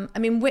some. I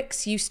mean,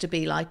 Wix used to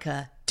be like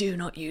a do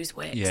not use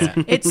Wix. Yeah.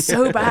 It's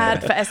so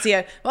bad for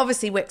SEO.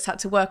 Obviously, Wix had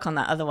to work on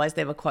that, otherwise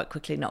they were quite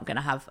quickly not going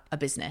to have a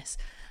business.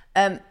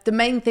 The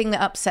main thing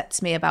that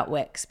upsets me about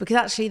Wix, because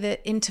actually the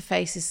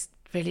interface is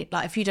really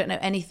like, if you don't know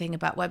anything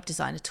about web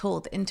design at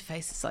all, the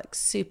interface is like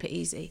super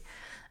easy.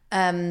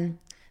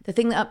 The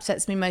thing that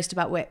upsets me most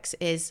about Wix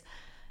is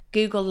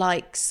Google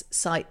likes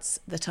sites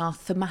that are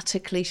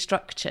thematically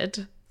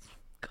structured.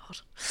 God.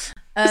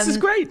 This is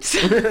great.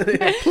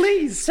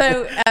 Please.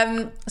 So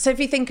if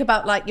you think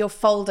about like your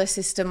folder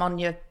system on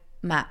your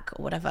Mac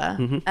or whatever,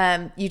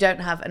 you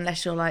don't have,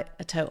 unless you're like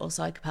a total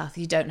psychopath,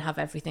 you don't have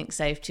everything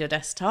saved to your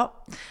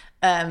desktop.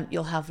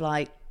 You'll have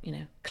like,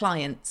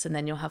 clients, and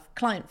then you'll have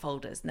client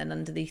folders, and then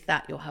underneath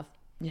that you'll have,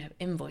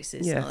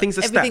 invoices. Yeah, things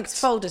are everything's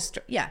stacked. folders.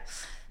 Yeah.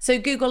 So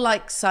Google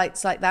likes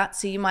sites like that.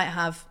 So you might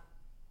have,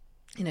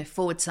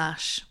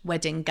 /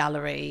 wedding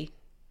gallery,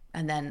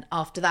 and then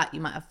after that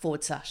you might have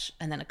 /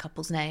 and then a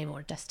couple's name or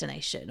a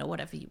destination or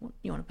whatever you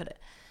want to put it.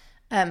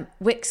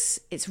 Wix,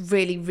 it's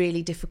really,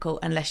 really difficult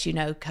unless you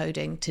know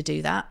coding to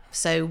do that.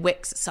 So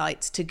Wix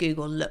sites to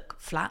Google look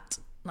flat.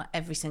 Like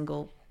every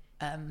single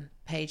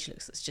page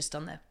looks it's just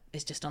on a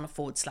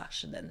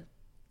 / and then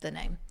the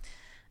name.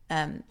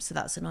 So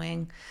that's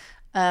annoying.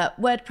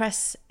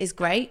 WordPress is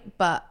great,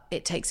 but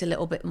it takes a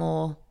little bit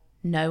more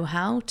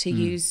know-how to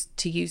use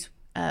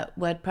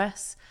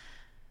WordPress.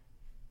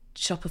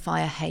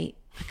 Shopify, I hate.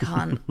 I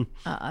can't.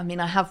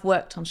 I have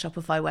worked on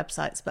Shopify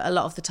websites, but a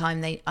lot of the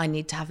time I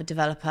need to have a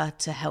developer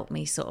to help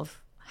me sort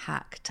of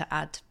hack to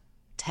add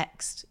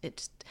text.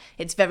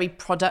 It's very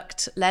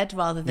product led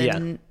rather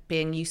than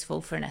being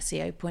useful for an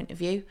SEO point of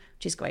view,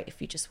 which is great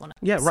if you just want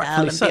to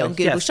sell and be on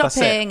Google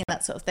Shopping and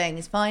that sort of thing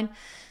is fine.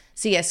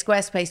 So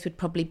Squarespace would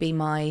probably be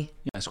my...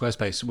 Yeah,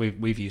 Squarespace,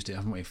 we've used it,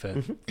 haven't we, for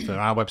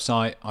our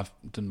website. I've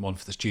done one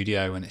for the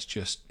studio, and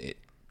it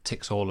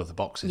ticks all of the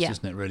boxes,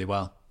 doesn't it, really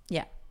well?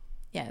 Yeah,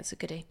 it's a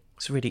goodie.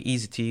 It's really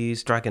easy to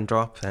use, drag and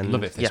drop. And I'd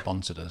love it if they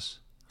sponsored us.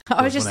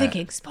 I was just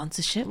thinking,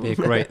 sponsorship.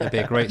 It'd be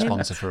a great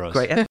sponsor for us.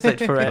 Great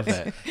episode for us.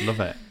 Love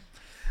it.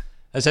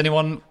 Has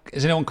anyone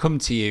come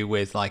to you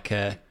with like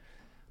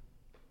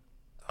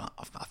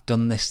I've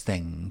done this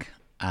thing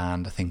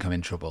and I think I'm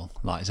in trouble.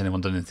 Like, has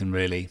anyone done anything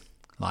really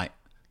like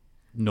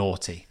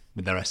naughty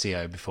with their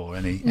SEO before?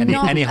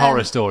 Any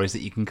horror stories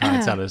that you can kind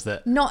of tell us?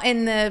 That not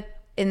in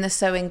the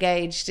So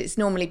Engaged. It's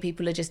normally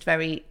people are just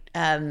very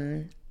at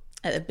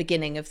the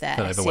beginning of their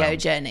SEO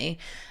journey.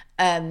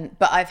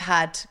 But I've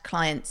had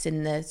clients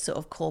in the sort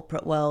of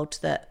corporate world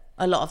that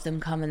a lot of them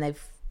come and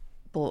they've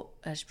bought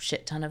a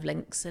shit ton of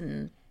links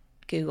and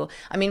Google.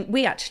 I mean,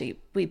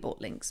 we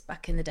bought links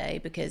back in the day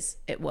because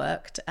it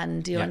worked,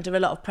 and you're under a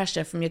lot of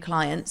pressure from your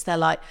clients. They're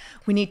like,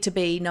 we need to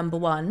be number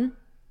one,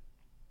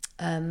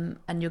 and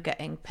you're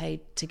getting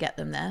paid to get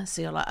them there.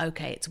 So you're like,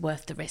 okay, it's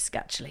worth the risk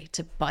actually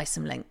to buy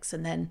some links.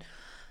 And then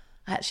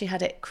I actually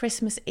had it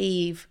Christmas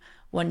Eve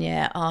one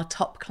year. Our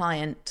top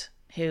client,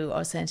 who I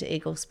was saying to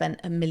Eagle,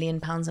 spent £1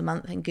 million a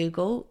month in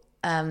Google.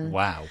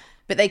 Wow.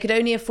 But they could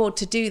only afford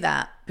to do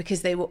that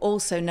because they were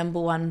also number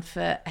one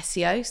for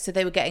SEO. So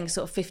they were getting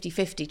sort of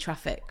 50-50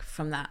 traffic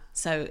from that.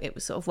 So it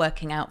was sort of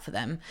working out for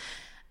them.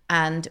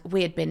 And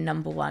we had been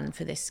number one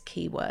for this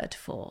keyword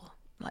for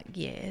like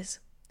years.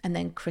 And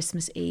then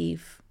Christmas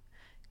Eve,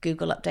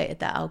 Google updated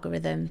their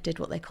algorithm, did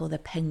what they call the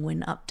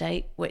penguin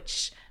update,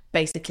 which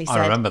basically said,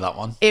 I remember that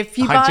one. If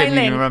you I buy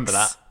genuinely links, remember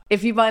that.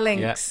 If you buy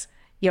links,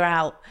 you're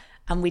out.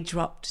 And we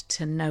dropped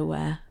to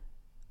nowhere.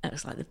 It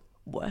was like the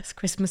worst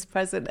Christmas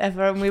present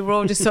ever. And we were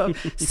all just sort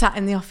of sat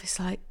in the office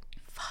like,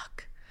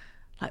 fuck,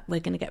 like we're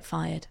going to get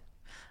fired.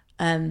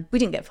 We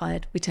didn't get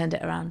fired. We turned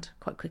it around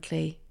quite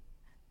quickly.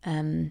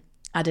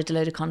 Added a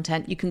load of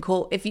content. You can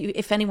call,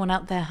 if anyone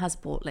out there has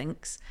bought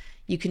links,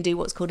 you can do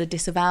what's called a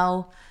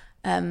disavow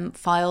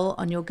file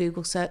on your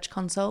Google search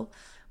console,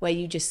 where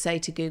you just say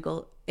to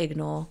Google,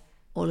 ignore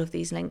all of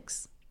these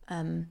links.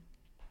 So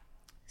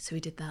we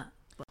did that.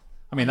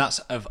 I mean, that's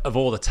of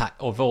all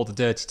the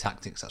dirty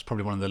tactics, that's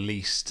probably one of the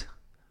least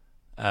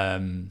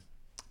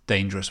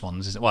dangerous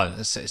ones. Isn't it? Well,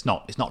 it's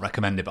not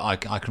recommended, but I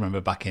can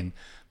remember back in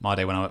my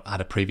day when I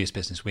had a previous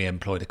business, we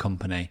employed a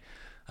company,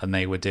 and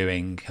they were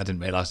doing. I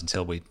didn't realise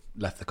until we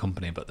left the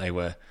company, but they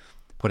were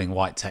putting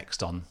white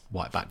text on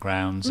white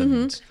backgrounds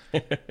and we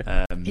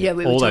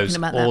were all talking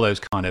about that. All those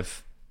kind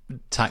of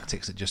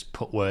tactics that just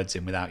put words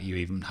in without you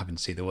even having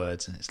to see the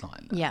words, and it's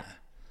like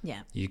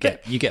you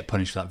get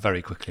punished for that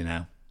very quickly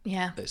now.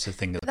 Yeah, it's a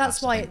thing.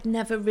 That's why it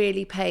never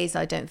really pays,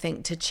 I don't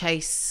think, to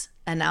chase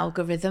an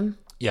algorithm.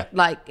 Yeah,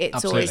 like it's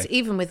absolutely. Always,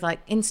 even with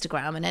like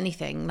Instagram and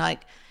anything,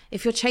 like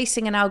if you're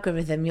chasing an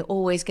algorithm, you're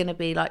always going to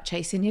be like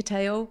chasing your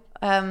tail.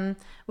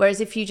 Whereas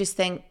if you just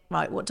think,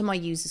 right, what do my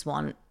users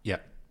want? Yeah,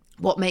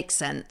 what makes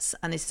sense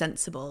and is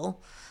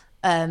sensible.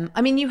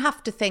 I mean, you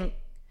have to think.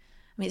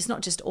 I mean, it's not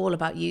just all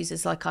about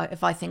users. Like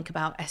if I think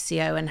about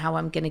SEO and how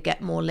I'm going to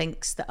get more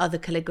links that other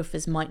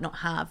calligraphers might not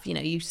have, you know,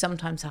 you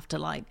sometimes have to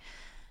like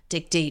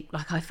dig deep.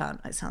 Like I found,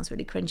 it sounds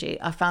really cringy,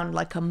 I found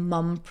like a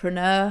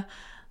mumpreneur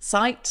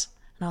site,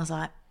 and I was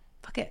like,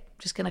 fuck it, I'm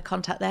just going to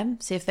contact them,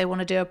 see if they want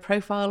to do a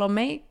profile on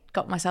me.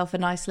 Got myself a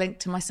nice link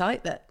to my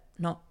site that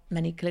not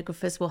many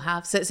calligraphers will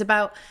have. So it's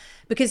about,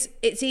 because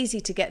it's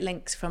easy to get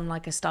links from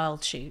like a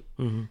styled shoot,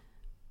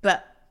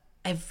 but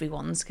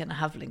everyone's going to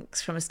have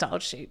links from a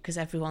styled shoot because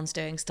everyone's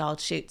doing styled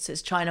shoots. So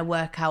it's trying to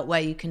work out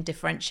where you can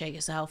differentiate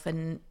yourself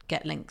and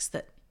get links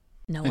that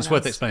no one else. It's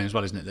worth explaining as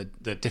well, isn't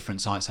it, that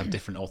different sites have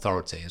different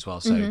authority as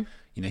well. So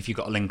you know, if you've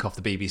got a link off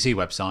the BBC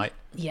website,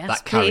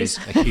 that carries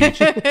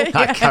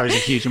a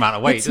huge amount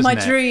of weight. It's doesn't my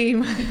it?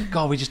 dream.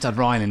 God, we just had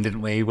Ryan in,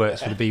 didn't we? He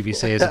works for the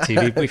BBC as a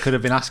TV. We could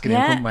have been asking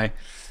him, couldn't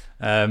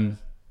we?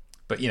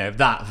 But you know,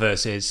 that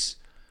versus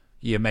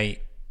your mate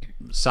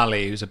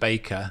Sally, who's a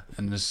baker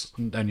and has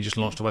only just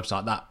launched a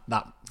website,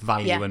 that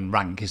value and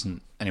rank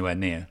isn't anywhere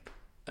near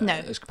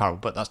as comparable.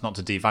 But that's not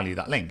to devalue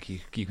that link.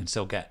 You can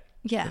still get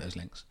those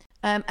links.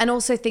 And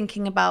also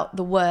thinking about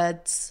the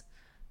words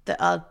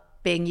that are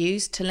being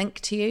used to link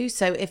to you.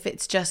 So if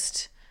it's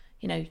just,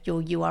 you know,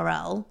 your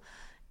URL,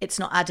 it's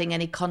not adding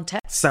any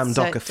context. Sam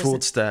Docker,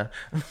 fraudster.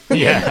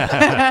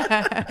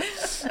 Yeah.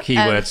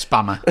 Keyword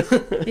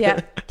spammer.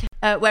 Yeah.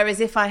 Whereas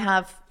if I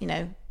have, you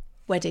know,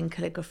 wedding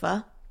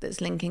calligrapher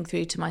that's linking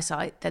through to my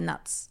site, then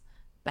that's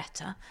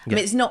better. I mean,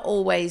 it's not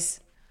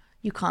always,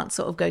 you can't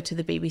sort of go to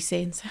the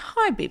BBC and say,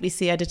 hi,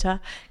 BBC editor,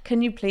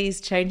 can you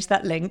please change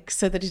that link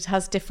so that it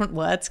has different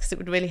words, because it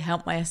would really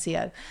help my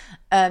SEO.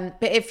 But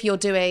if you're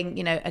doing,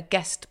 you know, a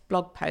guest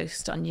blog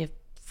post on your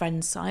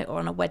friend's site or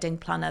on a wedding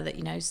planner that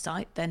you know's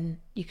site, then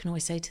you can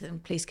always say to them,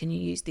 please, can you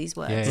use these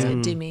words?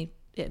 So do me,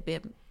 it'd be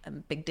a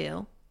big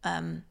deal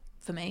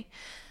for me.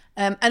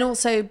 And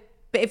also,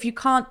 but if you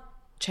can't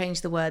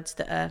change the words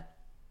that are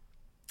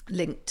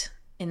linked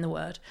in the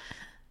word,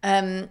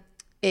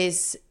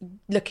 is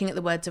looking at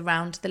the words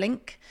around the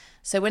link.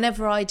 So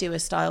whenever I do a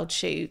styled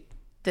shoot,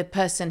 the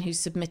person who's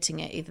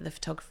submitting it, either the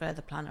photographer,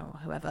 the planner, or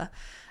whoever,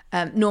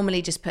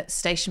 normally just put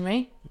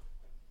stationery,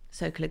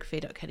 so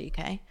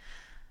calligraphy.co.uk.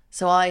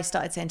 So I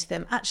started saying to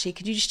them, actually,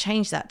 could you just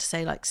change that to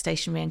say like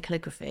stationery and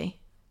calligraphy,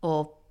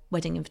 or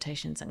wedding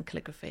invitations and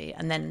calligraphy,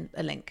 and then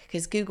a link?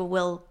 Because Google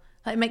will,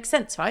 like, it makes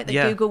sense, right?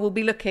 That Google will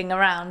be looking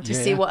around to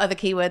see what other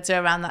keywords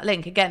are around that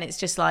link. Again, it's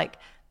just like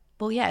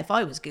well, yeah, if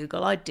I was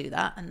Google, I'd do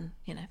that. And,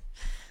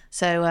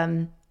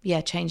 so,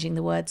 changing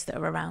the words that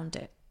are around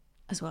it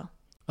as well.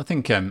 I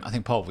think part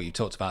of what you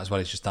talked about as well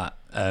is just that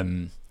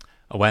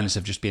awareness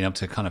of just being able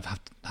to kind of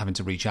having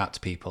to reach out to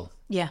people.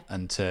 Yeah.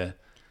 And to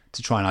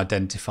try and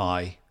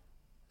identify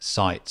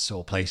sites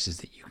or places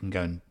that you can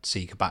go and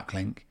seek a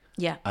backlink.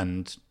 Yeah.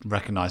 And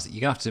recognise that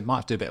you might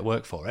have to do a bit of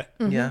work for it.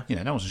 Mm-hmm.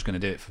 Yeah. No one's just going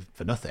to do it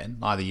for nothing.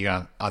 Either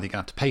you're going to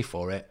have to pay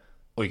for it,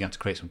 or you're going to have to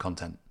create some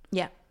content.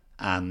 Yeah.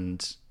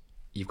 And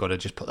you've got to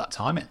just put that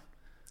time in.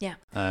 Yeah.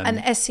 And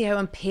SEO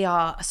and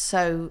PR are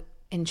so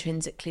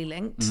intrinsically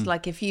linked.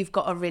 Like if you've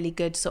got a really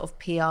good sort of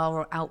PR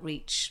or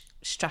outreach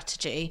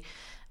strategy,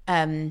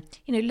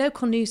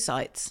 local news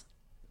sites,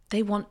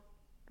 they want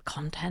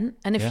content.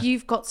 And if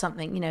you've got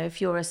something,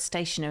 if you're a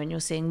stationer and you're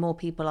seeing more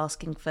people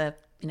asking for,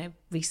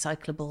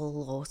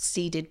 recyclable or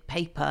seeded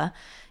paper,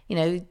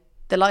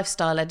 the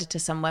lifestyle editor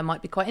somewhere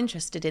might be quite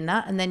interested in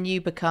that. And then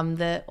you become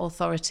the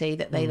authority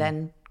that they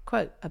then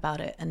quote about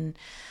it. And,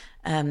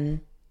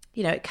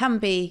 it can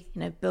be,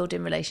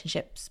 building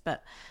relationships,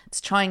 but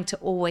it's trying to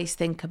always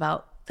think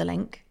about the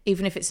link,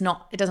 even if it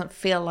doesn't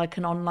feel like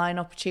an online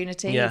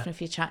opportunity, even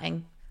if you're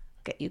chatting,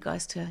 get you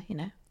guys to,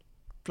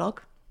 blog.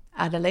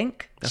 Add a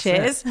link. That's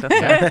Cheers.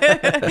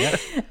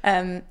 It.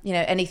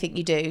 Anything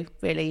you do,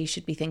 really, you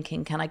should be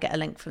thinking, can I get a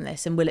link from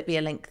this? And will it be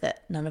a link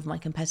that none of my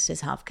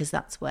competitors have? Because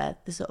that's where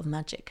the sort of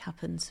magic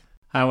happens.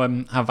 How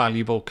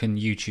valuable can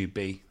YouTube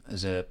be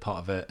as a part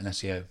of an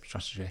SEO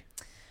strategy?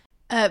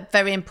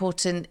 Very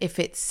important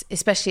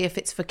especially if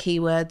it's for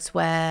keywords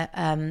where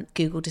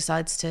Google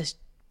decides to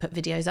put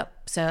videos up.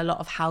 So a lot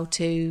of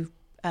how-to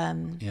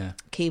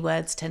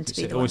keywords tend to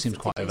be. It always seems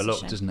quite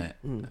overlooked, doesn't it?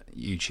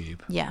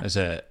 YouTube,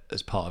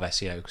 as part of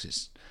SEO, because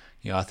it's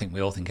I think we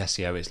all think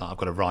SEO is like I've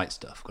got to write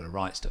stuff, but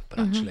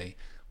actually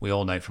we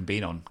all know from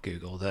being on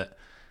Google that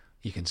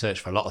you can search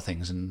for a lot of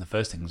things, and the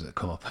first things that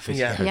come up are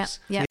videos.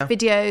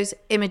 Videos,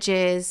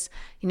 images.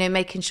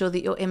 Making sure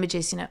that your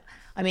images.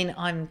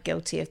 I'm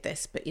guilty of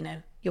this, but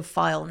your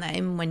file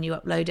name when you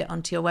upload it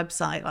onto your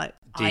website, like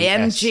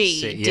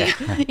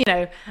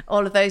IMG,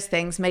 all of those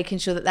things, making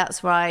sure that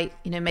that's right,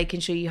 making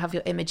sure you have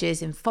your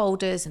images in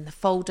folders, and the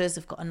folders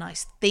have got a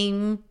nice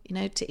theme,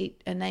 to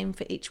a name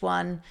for each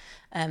one.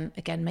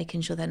 Again,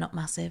 making sure they're not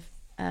massive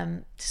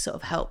to sort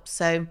of help.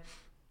 So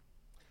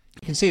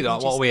you can see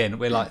that what are we in?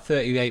 We're like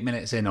 38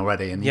 minutes in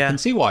already, and you can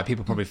see why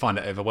people probably find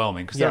it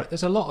overwhelming, because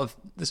there's a lot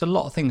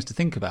of things to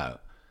think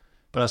about.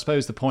 But I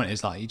suppose the point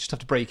is like you just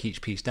have to break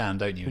each piece down,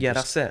 don't you? Yeah,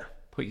 that's it.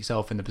 Put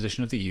yourself in the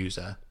position of the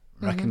user,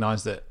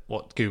 recognise that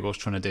what Google's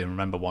trying to do, and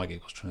remember why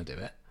Google's trying to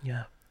do it.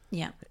 Yeah.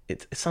 Yeah.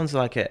 It sounds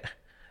like it,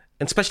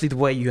 and especially the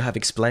way you have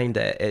explained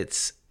it.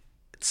 It's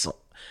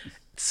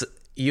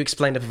you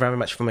explained it very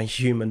much from a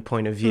human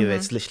point of view.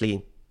 It's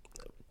literally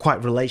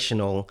quite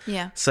relational.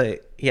 Yeah. So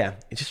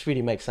it just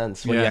really makes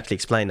sense when you actually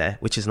explain it,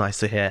 which is nice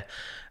to hear.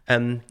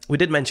 We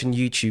did mention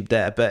YouTube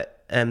there,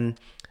 but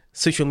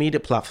social media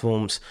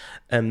platforms,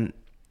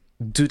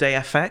 do they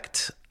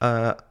affect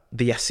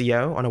the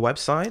SEO on a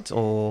website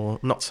or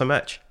not so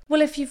much?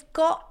 Well, if you've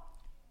got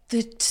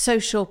the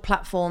social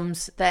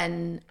platforms,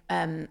 then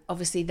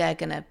obviously they're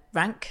going to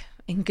rank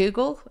in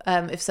Google.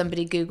 If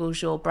somebody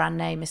Googles your brand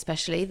name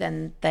especially,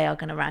 then they are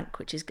going to rank,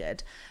 which is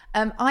good.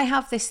 I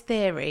have this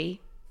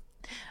theory,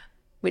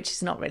 which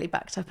is not really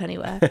backed up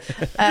anywhere.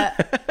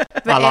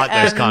 I like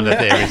those kind of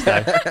theories,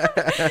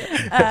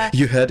 though.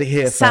 You heard it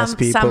here first,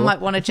 people. Sam might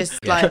want to just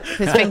put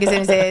his fingers in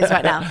his ears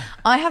right now.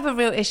 I have a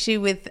real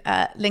issue with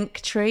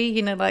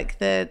Linktree, like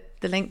the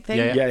link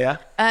thing. Yeah.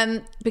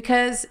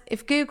 Because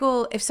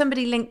if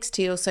somebody links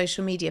to your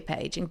social media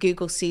page and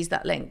Google sees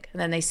that link and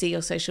then they see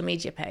your social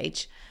media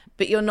page,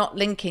 but you're not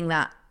linking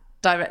that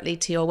directly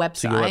to your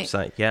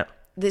website.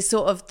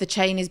 The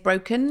chain is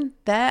broken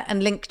there,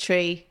 and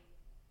Linktree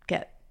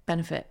get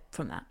benefit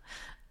from that.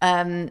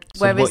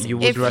 Whereas what you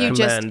would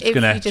recommend is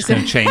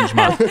going to change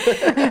my.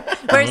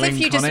 Whereas if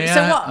you just,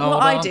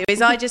 what I do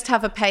is I just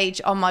have a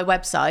page on my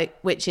website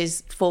which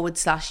is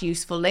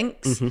 /useful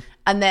links,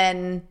 and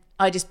then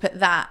I just put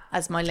that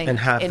as my link in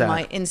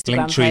my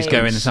Instagram Linktree's page.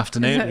 going this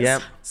afternoon. Yeah,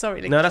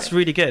 sorry, Linktree. No, that's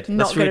really good.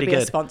 Not really going to be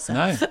good. a sponsor.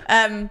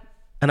 No.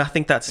 And I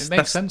think it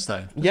makes sense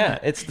though. Yeah,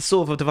 it's the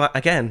sort of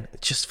again,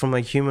 just from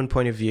a human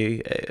point of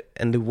view,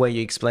 and the way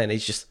you explain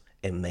it,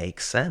 it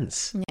makes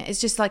sense. Yeah,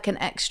 it's just like an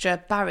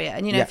extra barrier.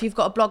 And if you've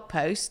got a blog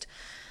post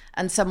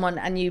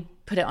and you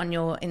put it on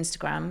your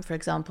Instagram, for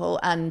example,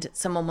 and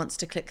someone wants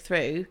to click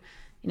through,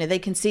 they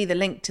can see the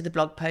link to the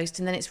blog post,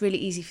 and then it's really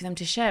easy for them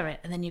to share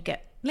it, and then you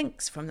get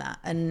links from that.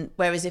 And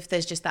whereas if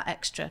there's just that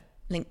extra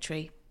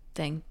Linktree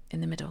thing in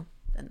the middle,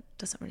 then it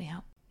doesn't really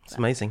help. It's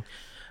amazing.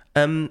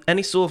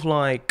 Any sort of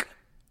like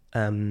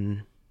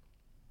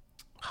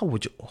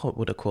what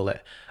would I call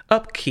it?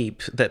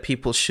 Upkeep that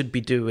people should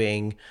be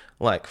doing,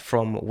 like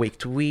from week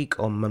to week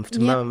or month to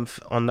month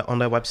on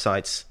their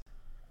websites?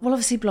 Well,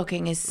 obviously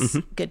blogging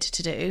is good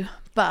to do,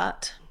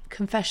 but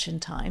confession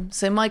time.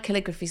 So my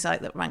calligraphy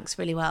site that ranks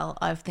really well,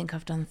 I think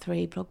I've done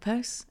 3 blog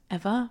posts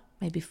ever,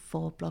 maybe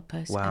 4 blog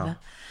posts ever.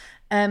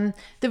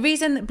 The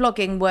reason that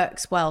blogging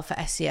works well for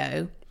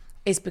SEO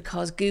is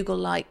because Google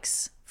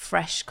likes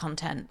fresh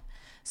content.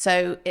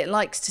 So it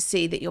likes to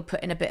see that you're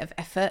putting a bit of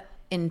effort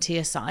into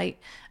your site.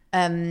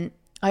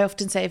 I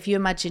often say, if you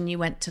imagine you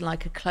went to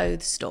like a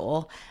clothes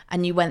store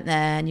and you went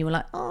there and you were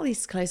like, oh,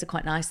 these clothes are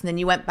quite nice. And then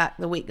you went back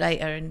the week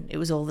later and it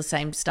was all the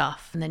same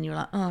stuff. And then you were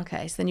like, oh,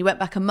 okay. So then you went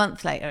back a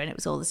month later and it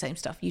was all the same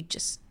stuff. You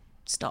just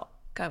stop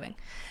going.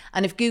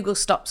 And if Google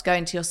stops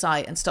going to your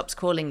site and stops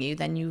calling you,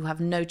 then you have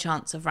no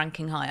chance of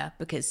ranking higher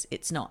because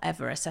it's not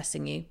ever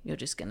assessing you. You're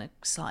just going to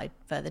slide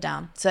further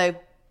down. So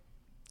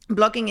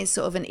blogging is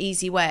sort of an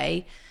easy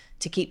way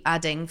to keep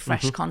adding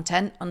fresh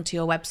content onto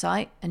your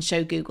website and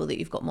show Google that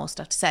you've got more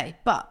stuff to say.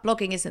 But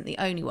blogging isn't the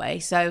only way.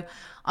 So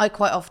I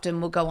quite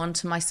often will go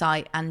onto my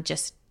site and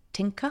just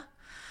tinker.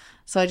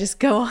 So I just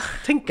go on.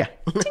 Tinker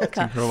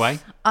away.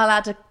 I'll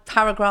add a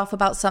paragraph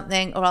about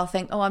something, or I'll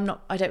think, oh,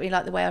 I don't really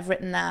like the way I've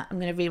written that. I'm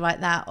going to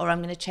rewrite that, or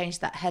I'm going to change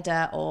that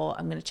header, or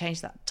I'm going to change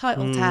that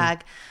title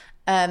tag.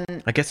 I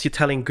guess you're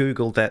telling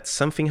Google that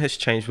something has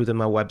changed within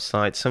my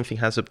website, something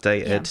has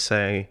updated,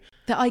 so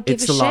that I give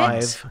it's a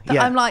alive. shit. That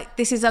I'm like,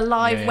 this is a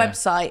live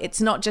website.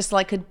 It's not just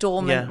like a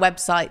dormant Yeah.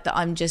 website that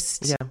I'm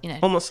just, you know.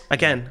 Almost,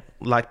 again,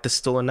 like the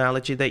store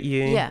analogy that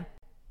you...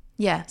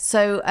 Yeah.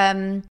 So...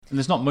 and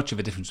there's not much of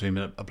a difference between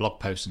a blog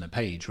post and a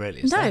page,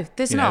 really, is there? No,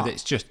 there's you know,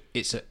 not.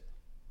 It's a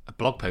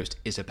blog post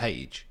is a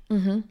page.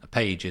 Mm-hmm. A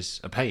page is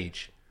a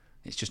page.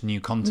 It's just new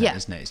content,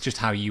 isn't it? It's just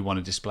how you want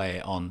to display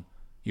it on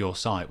your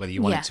site, whether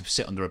you want it to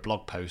sit under a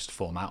blog post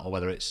format or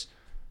whether it's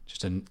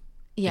just in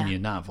your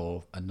nav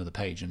or another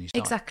page on your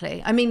site.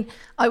 Exactly. I mean,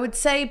 I would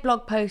say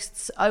blog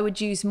posts I would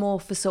use more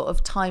for sort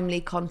of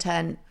timely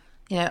content.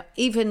 You know,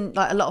 even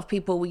like a lot of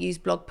people will use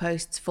blog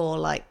posts for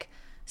like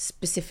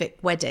specific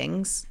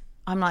weddings.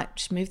 I'm like,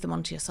 just move them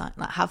onto your site,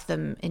 like have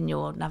them in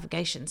your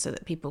navigation so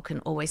that people can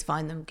always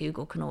find them.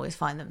 Google can always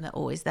find them. They're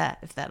always there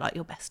if they're like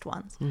your best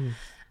ones.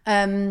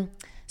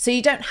 So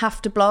you don't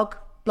have to blog.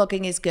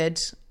 Blogging is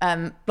good.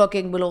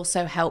 Blogging will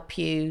also help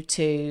you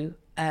to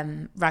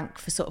rank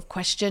for sort of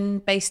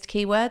question-based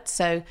keywords.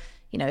 So,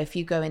 you know, if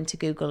you go into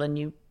Google and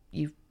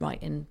you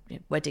write in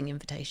wedding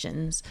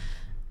invitations,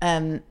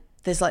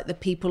 there's like the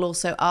people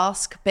also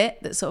ask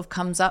bit that sort of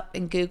comes up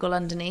in Google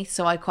underneath.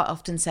 So I quite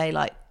often say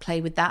like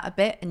play with that a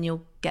bit and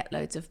you'll get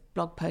loads of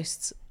blog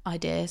posts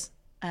ideas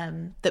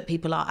that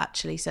people are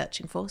actually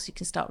searching for. So you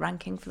can start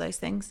ranking for those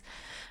things.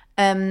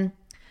 But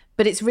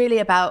it's really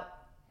about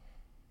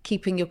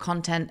keeping your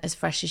content as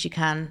fresh as you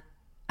can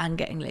and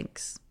getting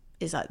links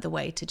is like the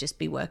way to just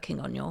be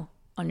working on your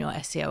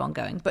SEO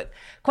ongoing. But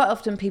quite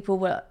often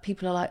people are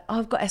like, oh,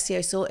 I've got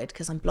SEO sorted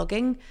because I'm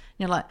blogging. And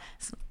you're like,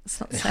 it's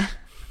not so.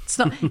 It's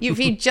not. If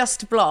you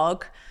just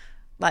blog,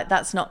 like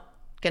that's not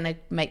going to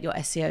make your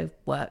SEO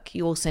work.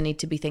 You also need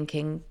to be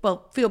thinking,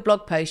 well, for your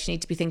blog post, you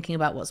need to be thinking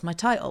about what's my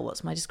title,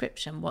 what's my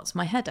description, what's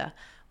my header,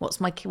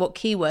 what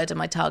keyword am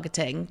I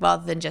targeting,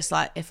 rather than just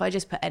like, if I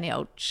just put any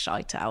old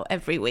shite out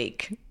every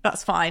week,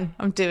 that's fine.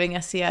 I'm doing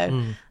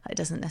SEO. It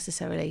doesn't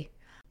necessarily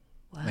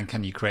work. Then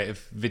can you create a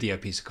video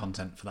piece of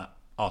content for that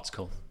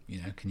article?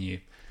 You know, can you?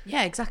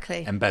 Yeah,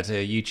 exactly. Embed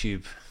a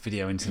YouTube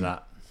video into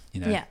that.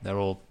 You know, they're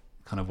all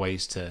kind of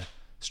ways to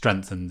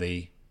strengthen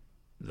the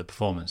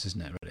performance,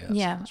 isn't it,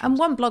 really? And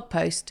one blog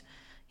post,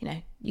 you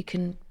know, you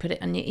can put it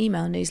on your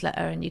email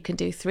newsletter and you can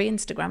do 3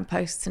 Instagram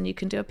posts and you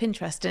can do a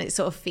Pinterest and it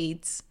sort of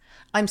feeds.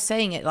 I'm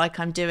saying it like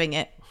I'm doing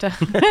it.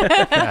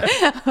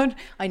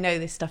 I know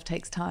this stuff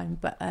takes time,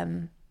 but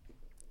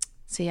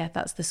so yeah,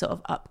 that's the sort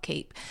of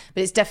upkeep.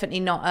 But it's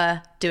definitely not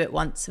a do it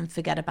once and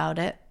forget about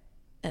it.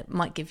 It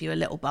might give you a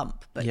little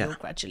bump, but you'll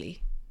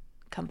gradually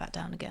come back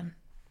down again.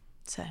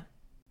 So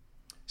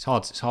it's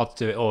hard to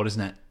do it all,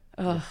 isn't it?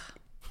 Ugh.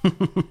 You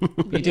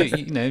do,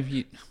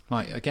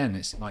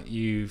 it's like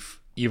you've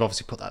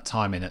obviously put that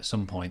time in at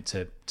some point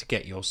to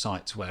get your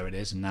site to where it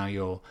is, and now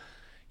your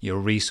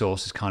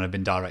resource has kind of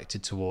been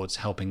directed towards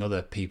helping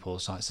other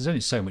people's sites. There's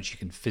only so much you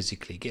can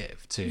physically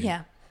give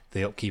to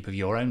the upkeep of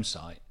your own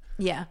site.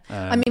 Yeah.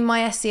 I mean, my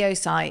SEO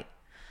site,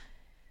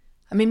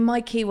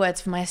 my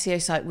keywords for my SEO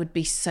site would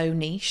be so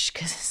niche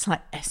because it's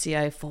like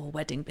SEO for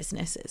wedding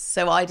businesses.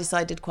 So I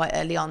decided quite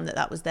early on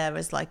that was there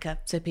as like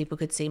so people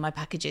could see my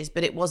packages,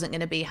 but it wasn't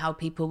going to be how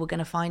people were going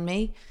to find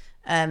me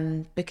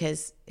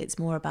because it's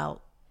more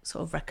about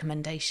sort of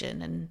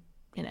recommendation and,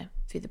 you know,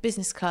 through the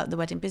business club, the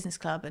wedding business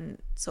club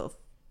and sort of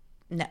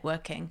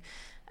networking.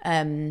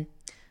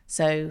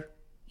 So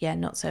yeah,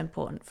 not so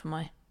important for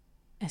my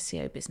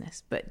SEO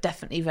business, but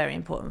definitely very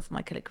important for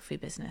my calligraphy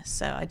business.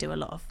 So I do a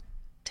lot of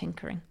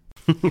tinkering.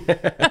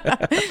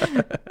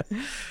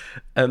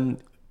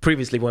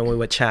 Previously when we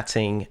were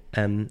chatting,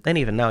 and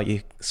even now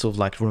you sort of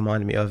like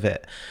reminded me of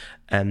it,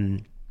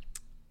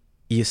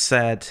 you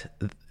said,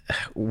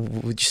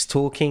 we're just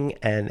talking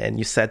and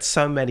you said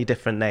so many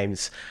different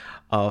names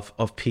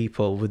of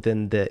people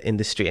within the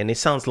industry, and it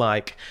sounds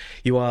like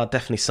you are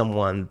definitely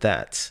someone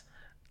that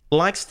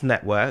likes to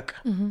network.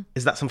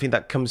 Is that something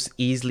that comes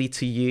easily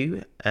to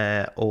you,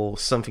 or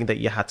something that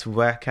you had to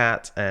work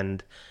at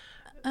and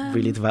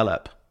really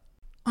develop?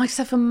 I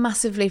suffer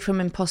massively from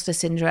imposter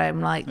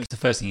syndrome. Like, It's the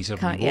first thing you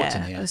said when you walked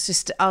in here.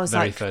 I was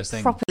Very like, first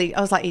thing. properly.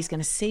 I was like, he's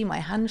going to see my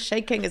hand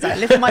shaking as I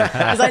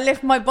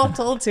lift my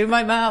bottle to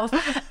my mouth.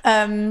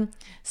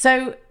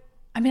 So,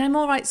 I mean, I'm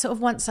all right sort of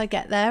once I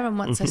get there and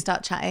once I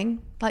start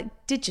chatting, like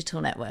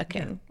digital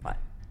networking, like,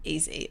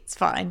 easy, it's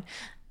fine.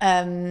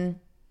 But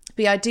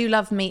yeah, I do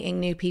love meeting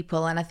new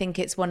people, and I think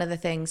it's one of the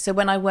things. So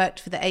when I worked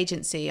for the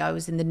agency, I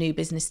was in the new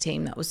business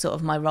team. That was sort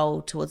of my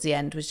role towards the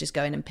end, was just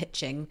going and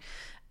pitching.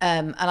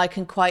 And I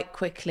can quite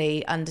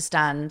quickly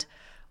understand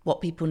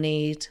what people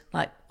need,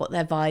 like what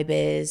their vibe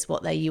is,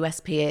 what their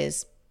USP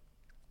is.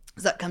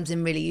 So that comes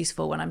in really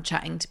useful when I'm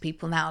chatting to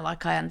people now.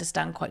 Like, I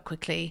understand quite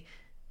quickly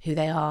who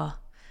they are.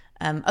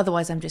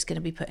 Otherwise, I'm just going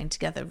to be putting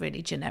together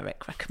really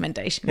generic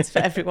recommendations for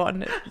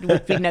everyone. It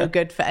would be no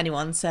good for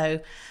anyone. So,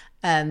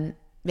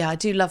 yeah, I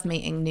do love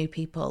meeting new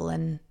people.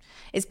 And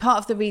it's part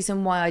of the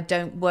reason why I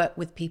don't work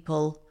with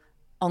people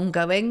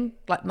ongoing,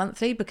 like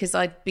monthly, because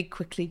I'd be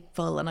quickly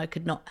full and I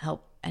could not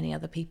help any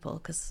other people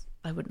because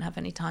I wouldn't have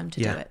any time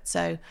to do it.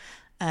 So,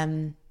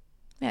 yeah,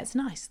 it's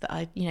nice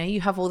that you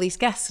have all these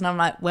guests and I'm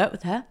like, work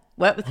with her.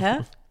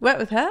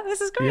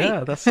 This is great.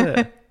 Yeah, that's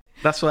it.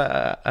 That's what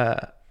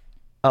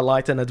I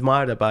liked and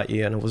admired about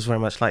you. And it was very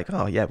much like,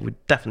 oh yeah, we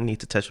definitely need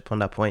to touch upon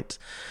that point.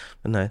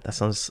 But no, that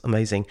sounds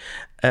amazing.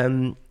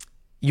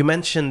 You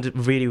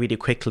mentioned really, really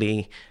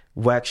quickly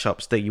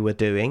workshops that you were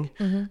doing.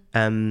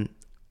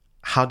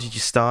 How did you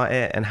start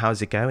it and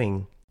how's it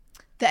going?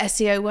 The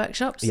SEO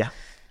workshops? Yeah.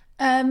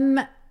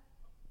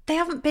 They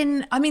haven't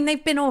been, I mean,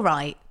 they've been all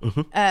right.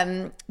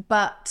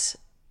 But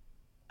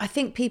I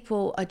think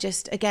people are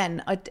just,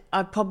 again,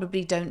 I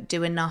probably don't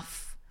do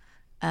enough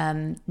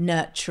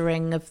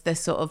nurturing of the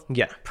sort of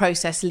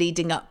process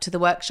leading up to the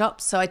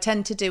workshops. So I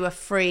tend to do a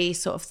free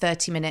sort of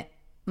 30-minute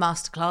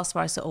masterclass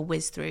where I sort of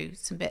whiz through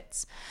some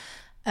bits.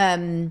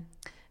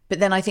 But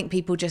then I think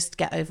people just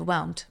get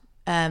overwhelmed.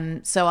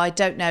 So I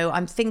don't know.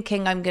 I'm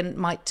thinking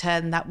might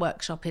turn that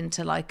workshop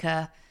into like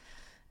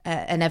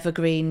an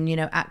evergreen,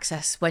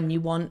 access when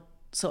you want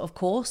sort of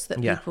course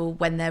that people,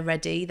 when they're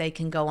ready, they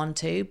can go on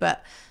to.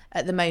 But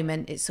at the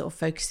moment, it's sort of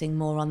focusing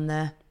more on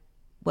the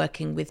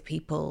working with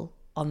people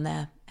on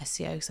their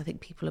SEO. So I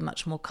think people are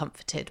much more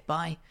comforted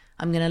by,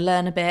 I'm going to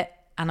learn a bit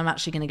and I'm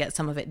actually going to get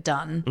some of it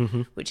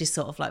done, which is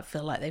sort of like,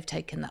 feel like they've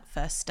taken that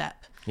first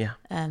step. Yeah.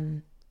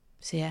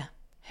 So yeah.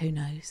 Who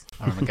knows?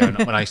 I remember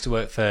going when I used to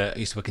work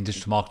in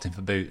digital marketing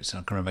for Boots, and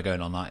I can remember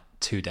going on like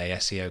 2-day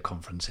SEO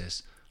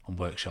conferences on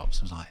workshops.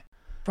 I was like,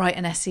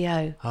 Brighton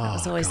SEO. That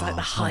was always like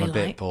the highlight. I'm a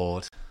bit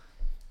bored,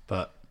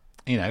 but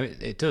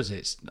it does.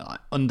 It's like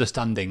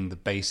understanding the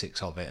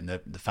basics of it and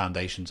the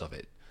foundations of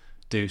it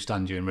do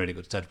stand you in really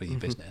good stead with your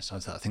business. I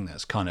think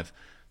that's kind of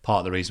part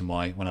of the reason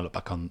why, when I look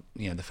back on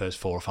the first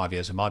 4 or 5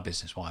 years of my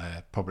business, why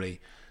I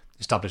probably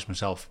established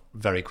myself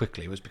very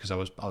quickly was because I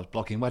was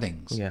blogging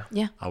weddings.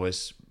 Yeah. I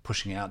was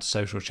pushing it out to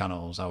social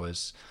channels. I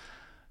was,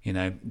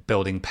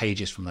 building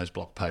pages from those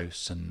blog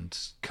posts and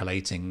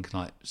collating,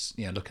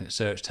 looking at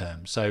search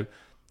terms. So,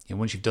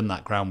 once you've done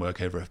that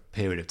groundwork over a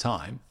period of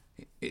time,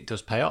 it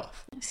does pay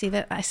off. See,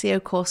 that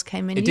SEO course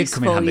came in useful. It did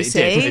come in handy.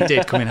 It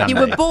did come in handy. You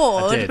were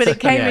bored, but it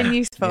came in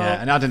useful.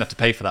 Yeah, and I didn't have to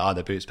pay for that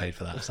either. Boots paid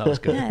for that, so that was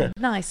good. Yeah,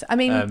 nice. I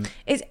mean,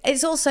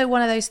 it's also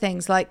one of those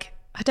things, like,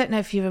 I don't know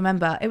if you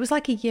remember, it was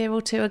like a year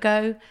or two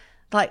ago,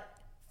 like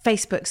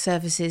Facebook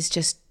services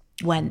just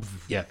went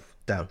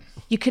down.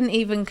 You couldn't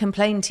even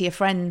complain to your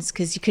friends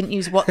because you couldn't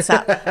use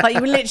WhatsApp. Like,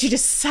 you were literally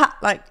just sat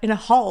like in a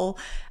hole.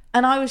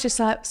 And I was just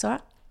like, it's all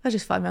right, they'll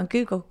just find me on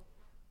Google.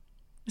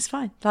 It's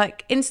fine.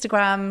 Like,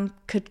 Instagram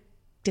could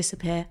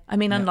disappear. I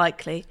mean,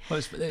 unlikely.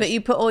 Well, but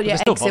you put all your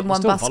eggs in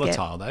one basket. They're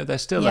still volatile though. They're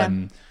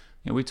still,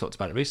 we talked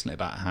about it recently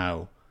about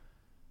how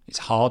it's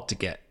hard to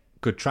get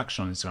good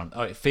traction on Instagram.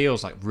 Oh, it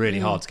feels like really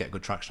hard to get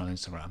good traction on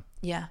Instagram.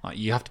 Yeah. Like,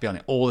 you have to be on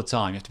it all the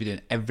time. You have to be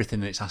doing everything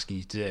that it's asking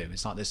you to do.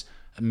 It's like there's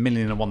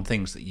 1,000,001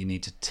 things that you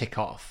need to tick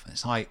off.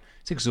 It's like,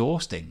 it's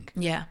exhausting.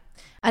 Yeah.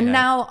 And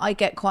now I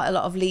get quite a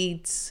lot of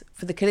leads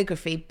for the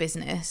calligraphy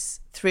business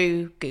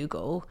through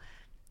Google.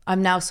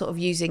 I'm now sort of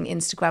using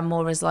Instagram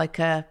more as like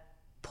a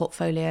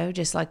portfolio,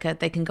 just like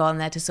they can go on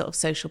there to sort of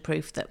social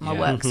proof that my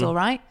work's all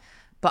right.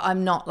 But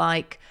I'm not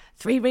like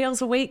 3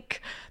 reels a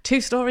week,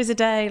 2 stories a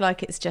day.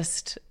 Like, it's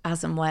just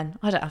as and when.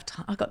 I don't have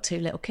time. I've got 2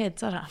 little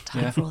kids. I don't have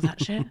time for all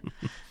that shit.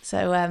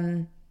 So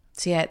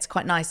yeah, it's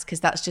quite nice because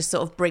that's just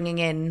sort of bringing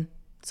in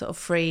sort of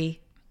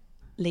free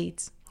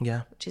leads.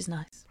 Yeah. Which is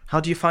nice. How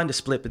do you find the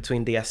split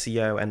between the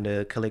SEO and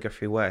the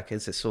calligraphy work?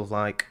 Is it sort of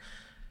like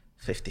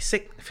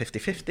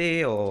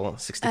 50-50 or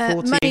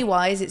 60-40?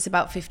 Money-wise, it's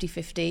about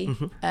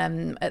 50-50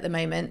 at the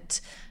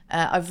moment.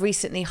 I've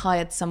recently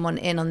hired someone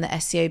in on the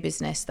SEO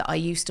business that I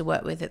used to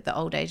work with at the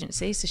old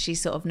agency. So she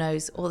sort of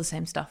knows all the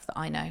same stuff that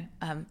I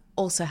know.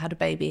 Also had a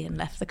baby and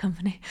left the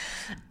company.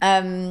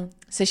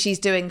 So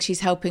she's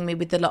helping me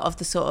with a lot of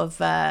the sort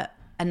of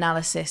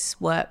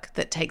analysis work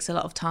that takes a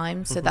lot of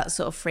time. So that's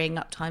sort of freeing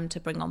up time to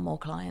bring on more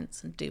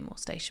clients and do more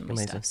stationery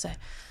stuff. So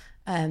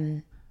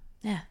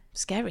yeah,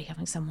 scary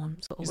having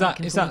someone sort of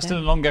Is that still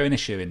an ongoing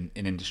issue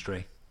in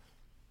industry?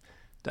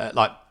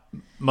 Like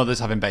mothers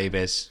having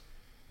babies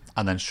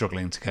and then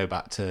struggling to go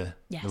back to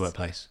Yes. the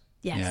workplace.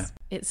 Yes,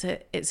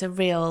 it's a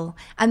real,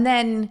 and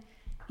then,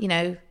 you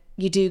know,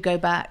 you do go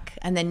back,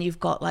 and then you've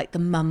got like the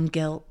mum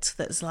guilt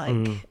that's like,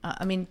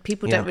 I mean,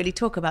 people don't really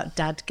talk about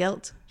dad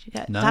guilt. Do you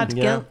get dad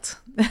guilt?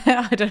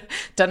 I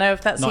don't know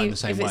if that's Not in the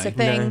same if it's way.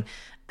 a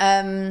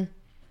thing.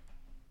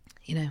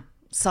 You know,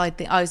 side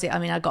thing.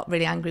 I got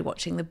really angry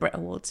watching the Brit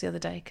Awards the other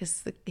day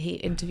because he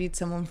interviewed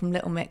someone from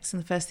Little Mix,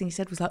 and the first thing he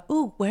said was like,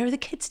 "Oh, where are the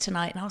kids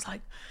tonight?" And I was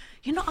like,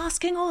 "You're not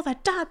asking all their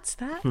dads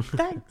that."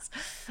 Thanks.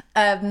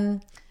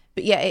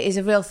 But yeah, it is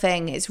a real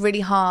thing. It's really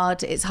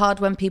hard. It's hard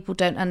when people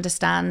don't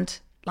understand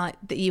like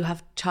that you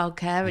have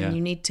childcare and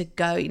you need to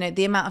go. You know,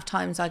 the amount of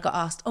times I got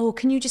asked, "Oh,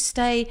 can you just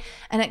stay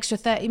an extra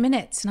 30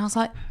 minutes?" And I was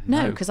like,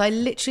 no, because I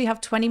literally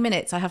have 20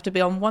 minutes. I have to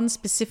be on one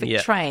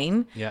specific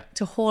train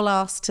to haul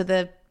ass to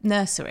the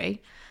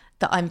nursery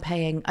that I'm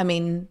paying. I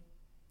mean,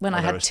 when I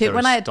had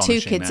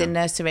two kids in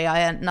nursery,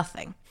 I earned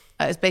nothing.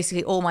 It was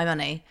basically all my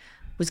money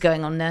was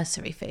going on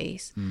nursery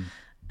fees.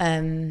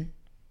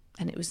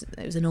 And it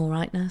was an all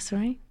right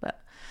nursery,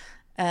 but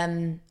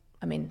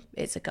I mean,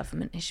 it's a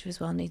government issue as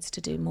well. Needs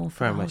to do more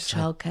for the whole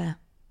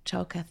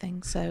childcare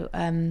thing. So,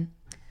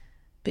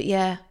 but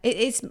yeah,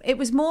 it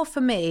was more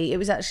for me. It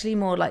was actually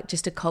more like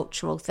just a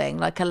cultural thing,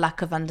 like a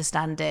lack of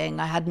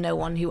understanding. I had no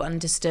one who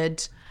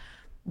understood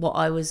what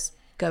I was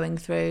going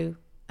through.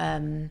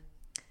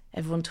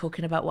 Everyone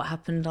talking about what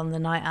happened on the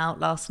night out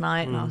last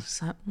night, and I was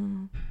just like,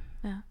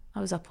 yeah,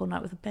 I was up all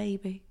night with a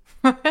baby.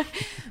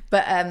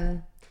 But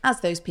as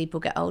those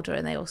people get older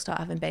and they all start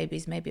having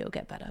babies, maybe it'll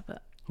get better.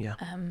 But yeah,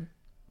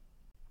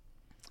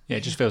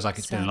 it just feels like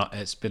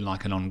it's been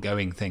like an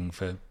ongoing thing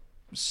for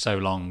so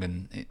long,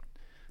 and it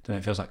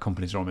feels like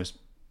companies are almost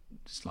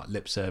just like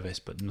lip service,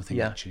 but nothing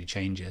actually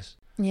changes.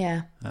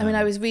 Yeah, I mean,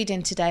 I was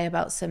reading today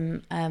about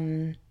some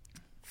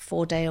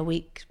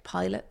 4-day-a-week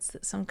pilots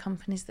that some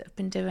companies that have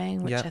been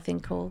doing, which I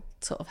think will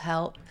sort of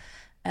help.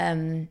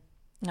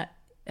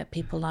 Like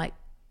people like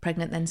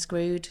Pregnant Then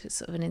Screwed, it's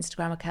sort of an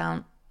Instagram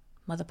account.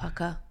 Mother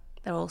Pucker,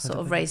 they're all sort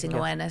of raising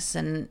awareness,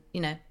 and you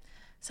know,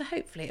 so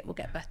hopefully it will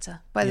get better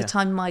by the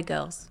time my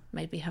girls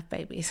maybe have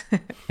babies.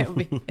 it'll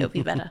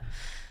be better.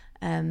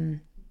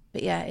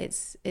 But yeah,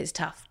 it's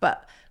tough.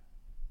 But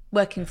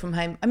working from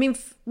home, I mean,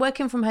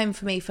 working from home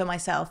for me, for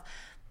myself,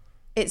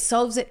 it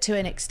solves it to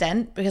an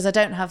extent because I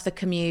don't have the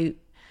commute,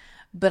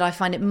 but I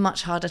find it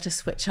much harder to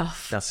switch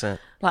off. That's it.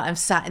 Like I'm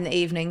sat in the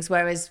evenings,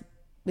 whereas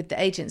with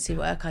the agency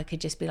work, I could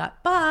just be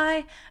like,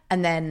 bye.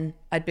 And then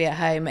I'd be at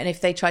home. And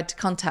if they tried to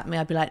contact me,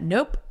 I'd be like,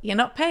 nope, you're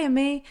not paying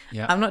me.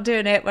 Yeah. I'm not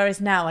doing it.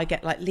 Whereas now I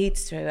get like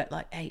leads through at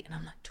like 8 and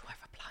I'm like, do I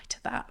reply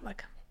to that?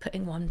 Like I'm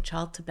putting one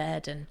child to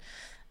bed.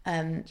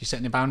 And do you set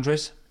any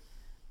boundaries?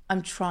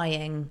 I'm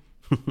trying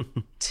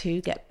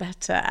to get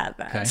better at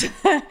that.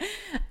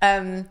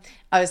 Okay.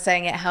 I was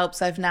saying it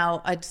helps.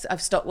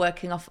 I've stopped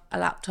working off a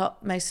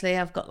laptop mostly.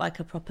 I've got like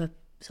a proper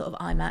sort of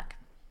iMac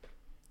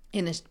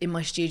in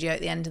my studio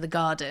at the end of the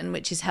garden,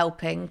 which is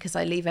helping because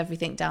I leave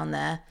everything down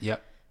there.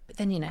 Yep. But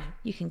then, you know,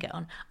 you can get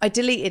on. I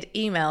deleted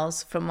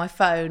emails from my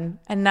phone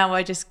and now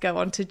I just go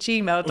onto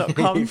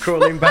gmail.com. You're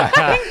crawling back.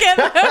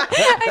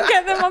 and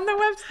get them on the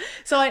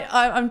website. So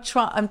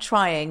I'm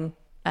trying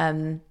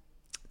to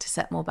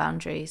set more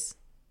boundaries,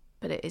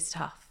 but it is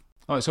tough.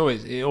 Oh,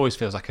 it always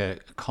feels like a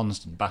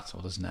constant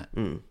battle, doesn't it?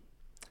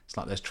 It's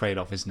like there's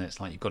trade-off, isn't it?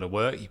 It's like you've got to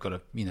work, you've got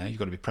to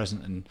be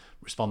present and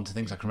respond to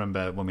things. I can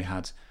remember when we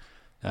had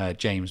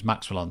James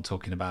Maxwell on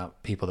talking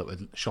about people that were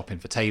shopping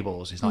for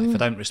tables. It's like if I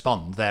don't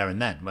respond there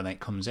and then when it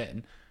comes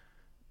in,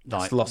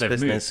 like it's lost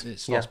business.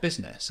 It's lost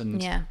business,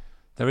 and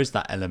there is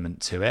that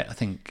element to it, I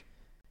think.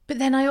 But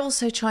then I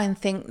also try and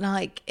think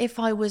like if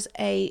I was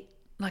a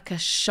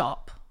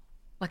shop,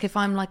 like if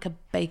I'm like a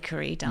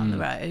bakery down the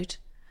road,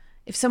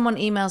 if someone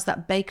emails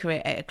that bakery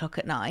at 8 o'clock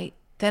at night,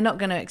 they're not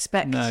going to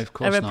expect a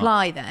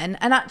reply then.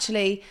 And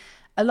actually,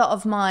 a lot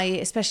of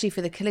especially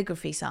for the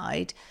calligraphy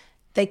side,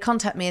 they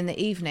contact me in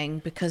the evening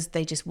because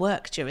they just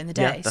work during the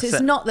day. So it's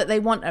not that they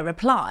want a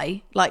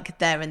reply like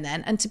there and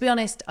then. And to be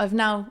honest,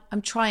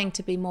 I'm trying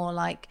to be more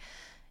like,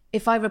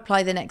 if I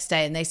reply the next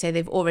day and they say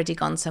they've already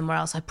gone somewhere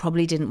else, I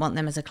probably didn't want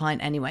them as a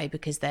client anyway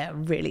because they're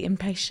really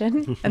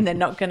impatient and they're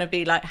not going to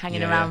be like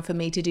hanging around for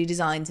me to do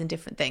designs and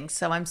different things.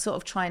 So I'm sort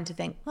of trying to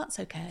think, well, that's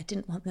okay. I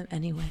didn't want them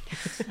anyway.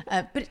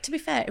 But to be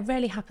fair, it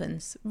rarely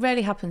happens.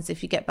 Rarely happens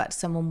if you get back to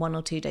someone 1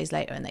 or 2 days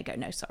later and they go,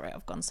 no, sorry,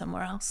 I've gone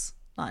somewhere else.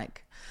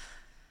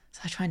 So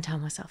I try and tell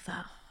myself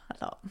that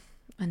a lot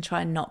and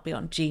try and not be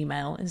on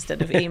Gmail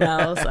instead of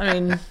emails. I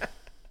mean,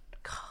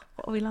 God,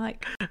 what are we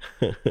like?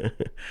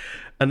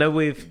 I know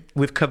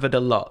we've covered a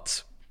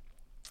lot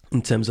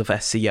in terms of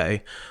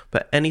SEO,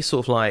 but any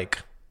sort of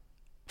like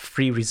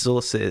free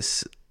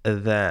resources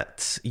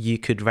that you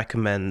could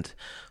recommend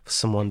for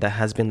someone that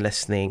has been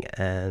listening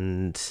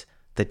and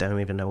they don't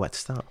even know where to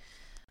start?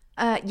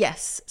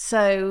 Yes.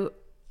 So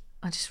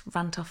I just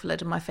rant off a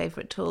load of my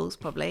favourite tools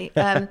probably.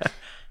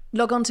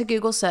 Log on to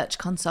Google Search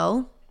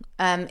Console.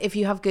 If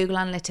you have Google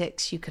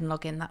Analytics, you can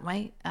log in that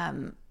way.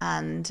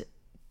 And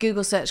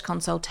Google Search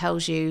Console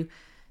tells you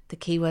the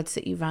keywords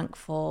that you rank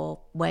for,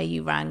 where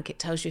you rank. It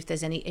tells you if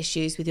there's any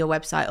issues with your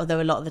website, although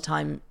a lot of the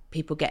time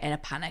people get in a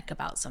panic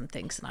about some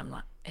things, and I'm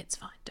like, it's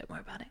fine, don't worry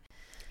about it.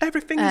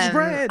 Everything is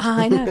red.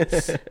 I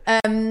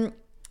know.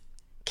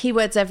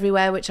 Keywords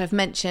Everywhere, which I've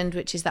mentioned,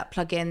 which is that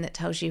plugin that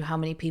tells you how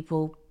many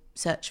people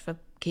search for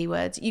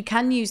keywords. You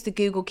can use the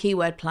Google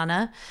Keyword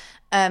Planner,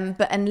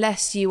 but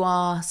unless you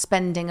are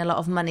spending a lot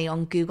of money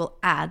on Google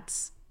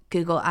Ads,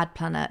 Google Ad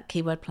Planner,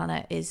 Keyword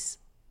Planner is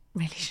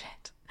really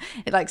shit.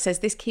 It like says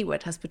this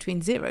keyword has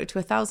between 0 to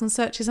 1,000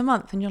 searches a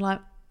month, and you're like,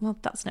 well,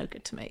 that's no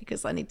good to me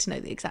because I need to know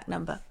the exact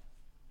number.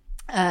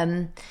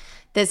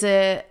 There's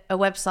a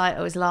website, I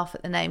always laugh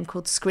at the name,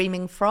 called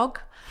Screaming Frog.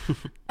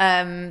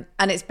 And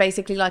it's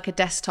basically like a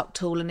desktop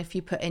tool, and if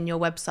you put in your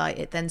website,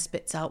 it then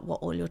spits out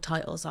what all your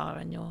titles are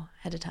and your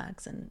header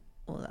tags and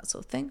all that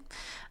sort of thing.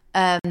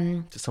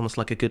 It's almost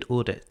like a good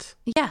audit.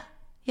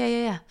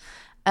 Yeah.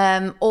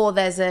 Or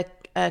there's a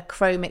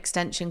Chrome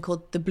extension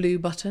called the Blue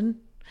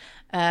Button,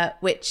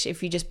 which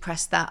if you just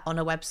press that on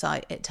a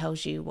website, it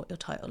tells you what your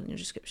title and your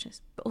description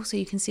is. But also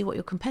you can see what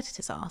your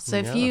competitors are. So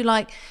if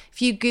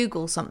you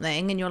Google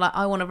something and you're like,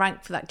 I want to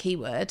rank for that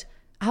keyword,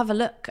 have a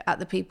look at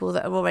the people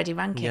that are already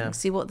ranking,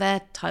 see what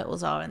their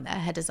titles are and their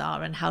headers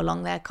are and how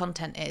long their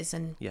content is,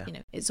 and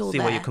it's all see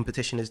there. What your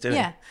competition is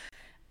doing.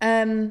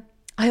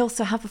 I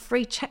also have a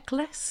free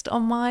checklist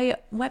on my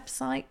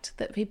website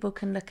that people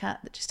can look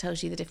at that just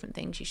tells you the different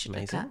things you should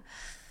look at.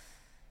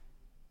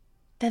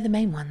 They're the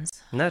main ones.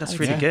 No, that's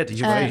really good.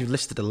 You've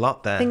listed a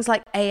lot there. Things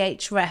like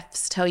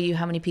Ahrefs tell you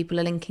how many people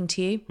are linking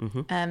to you,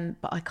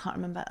 but I can't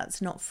remember.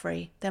 That's not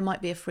free. There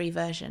might be a free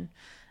version,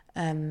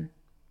 but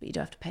you do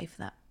have to pay for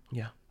that.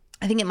 Yeah.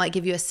 I think it might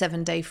give you a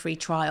 7-day free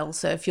trial.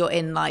 So if you're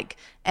in like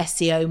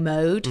SEO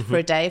mode for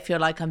a day, if you're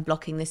like, I'm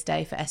blocking this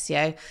day for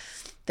SEO,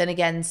 then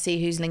again,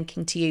 see who's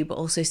linking to you, but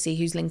also see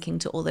who's linking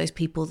to all those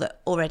people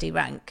that already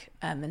rank,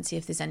 and see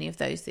if there's any of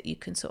those that you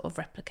can sort of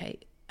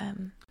replicate. I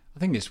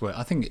think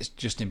it's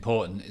just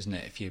important, isn't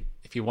it?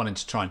 If you're wanting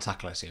to try and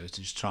tackle SEO, is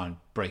to just try and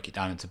break it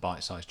down into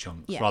bite-sized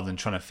chunks, rather than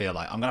trying to feel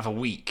like I'm going to have a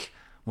week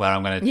where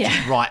I'm going to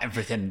just write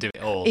everything and do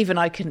it all. Even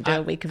I couldn't do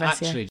a week of SEO.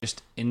 Actually,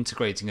 just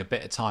integrating a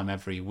bit of time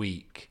every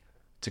week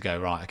to go,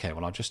 right, okay,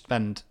 well, I'll just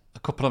spend a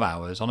couple of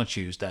hours on a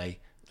Tuesday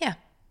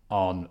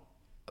on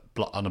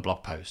a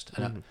blog post.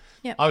 And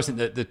I always think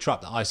that the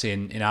trap that I see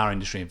in our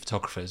industry and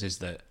photographers is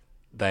that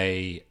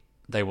they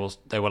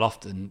will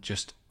often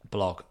just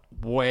blog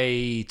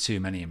way too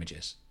many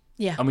images.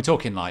 Yeah. And we're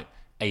talking like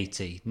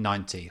 80,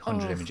 90,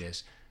 100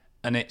 images.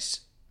 And it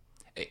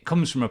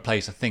comes from a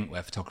place, I think,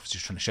 where photographers are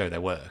just trying to show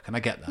their work. And I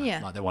get that.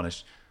 Yeah. Like they want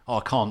to, I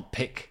can't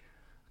pick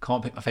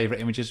my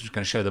favourite images, I'm just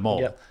going to show them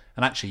all. Yep.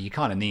 And actually, you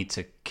kind of need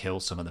to kill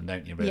some of them,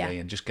 don't you, really? Yeah.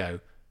 And just go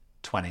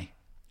 20.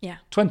 Yeah.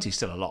 20 is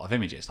still a lot of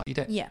images. Like you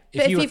don't. Yeah.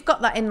 But if you've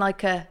got that in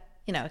like a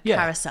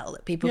carousel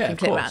that people can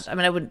click around. I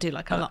mean, I wouldn't do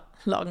like a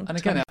long. And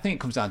again, I think it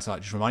comes down to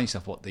like just remind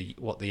yourself what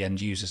the end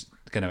user's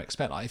going to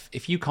expect. Like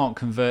if you can't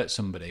convert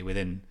somebody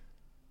within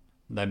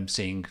them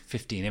seeing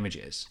 15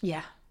 images,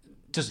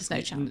 there's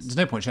no chance. There's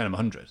no point showing them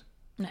 100.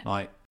 No.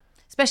 Like,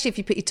 especially if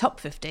you put your top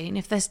 15,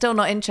 if they're still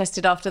not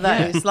interested after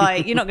those,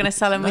 like you're not going to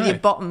sell them with your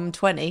bottom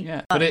 20.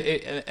 Yeah, but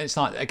it's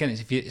like, again,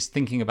 it's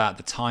thinking about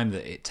the time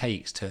that it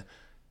takes to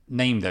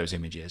name those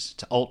images,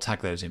 to alt tag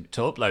those, to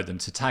upload them,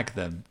 to tag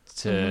them,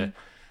 to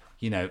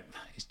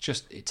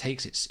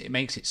it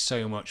makes it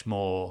so much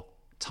more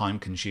time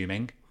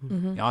consuming.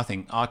 I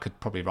think I could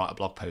probably write a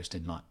blog post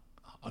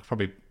I'd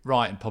probably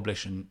write and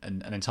publish an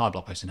entire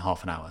blog post in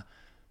half an hour.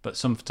 But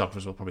some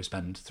photographers will probably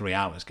spend 3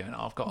 hours going,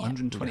 I've got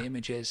 120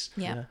 images.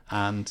 Yeah.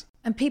 And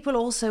people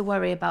also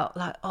worry about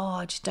like,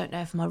 I just don't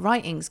know if my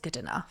writing's good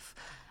enough.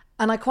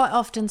 And I quite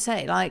often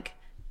say, like,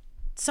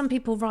 some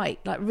people write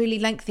like really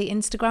lengthy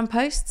Instagram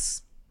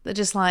posts. They're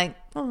just like,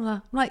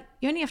 like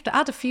you only have to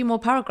add a few more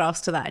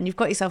paragraphs to that and you've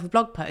got yourself a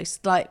blog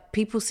post. Like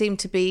people seem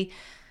to be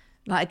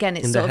like, again,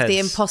 it's sort of the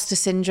imposter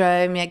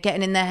syndrome,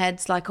 getting in their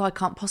heads like, I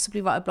can't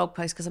possibly write a blog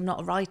post because I'm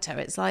not a writer.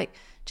 It's like,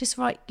 just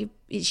write,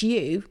 it's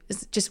you,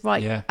 just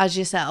write as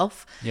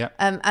yourself. Yeah.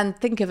 And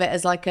think of it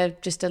as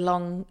like just a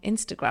long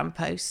Instagram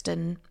post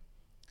and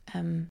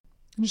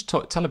just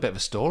tell a bit of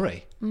a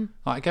story.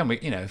 Like again,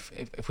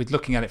 if we're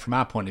looking at it from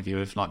our point of view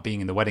of like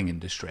being in the wedding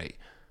industry,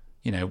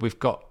 we've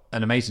got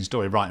an amazing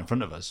story right in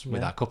front of us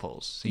with our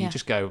couples. So you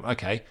just go,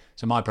 okay,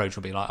 so my approach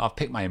will be like, I've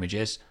picked my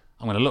images,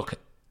 I'm going to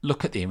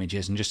look at the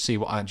images and just see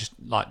what I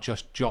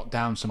just jot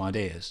down some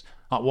ideas.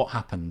 Like what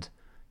happened?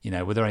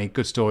 Were there any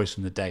good stories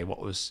from the day?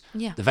 What was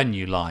the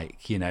venue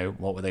like?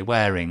 What were they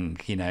wearing?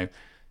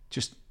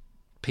 Just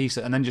piece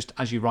it. And then just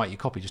as you write your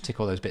copy, just tick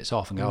all those bits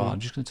off and go, I'm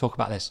just going to talk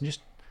about this. And just,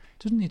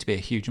 it doesn't need to be a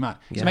huge amount.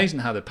 It's amazing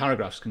how the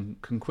paragraphs can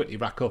quickly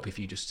rack up if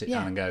you just sit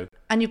down and go.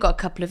 And you've got a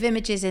couple of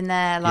images in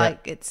there,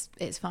 like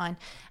it's fine.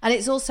 And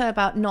it's also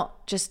about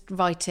not just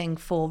writing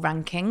for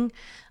ranking,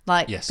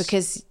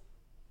 because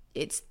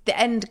it's the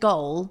end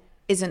goal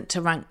isn't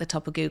to rank the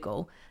top of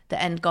Google.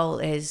 The end goal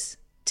is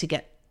to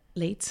get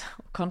leads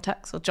or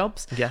contacts or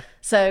jobs. Yeah.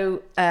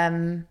 So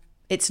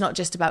it's not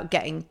just about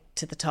getting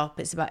to the top.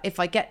 It's about, if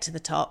I get to the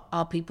top,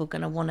 are people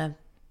going to want to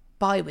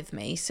buy with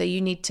me. So you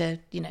need to,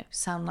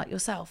 sound like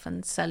yourself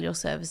and sell your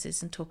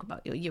services and talk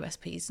about your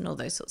USPs and all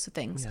those sorts of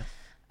things.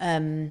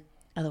 Yeah.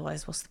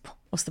 Otherwise,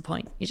 what's the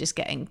point? You're just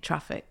getting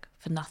traffic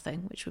for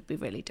nothing, which would be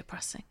really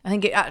depressing. I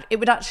think it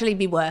would actually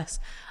be worse.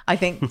 I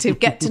think to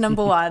get to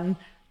number one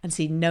and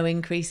see no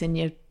increase in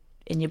your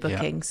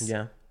bookings.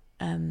 Yeah.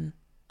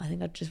 I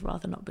think I'd just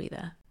rather not be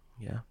there.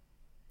 Yeah,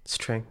 it's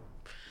true.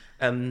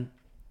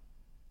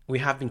 We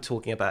have been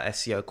talking about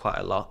SEO quite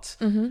a lot,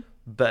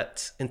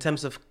 but in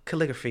terms of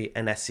calligraphy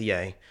and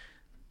SEO,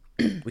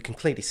 we can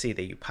clearly see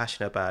that you're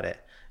passionate about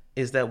it.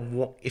 Is there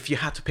one, if you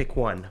had to pick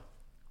one,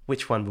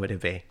 which one would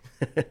it be?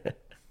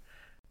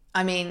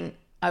 I mean,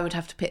 I would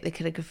have to pick the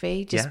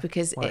calligraphy just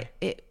because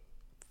it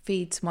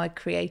feeds my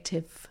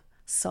creative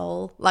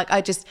soul. Like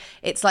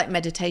it's like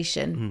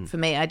meditation for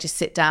me. I just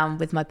sit down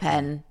with my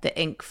pen, the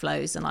ink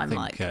flows, and I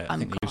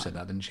think you said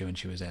that, didn't you, when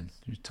she was in?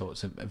 You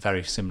talked a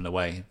very similar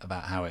way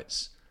about how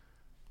it's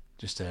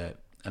just an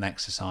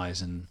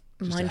exercise and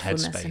just a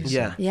headspace.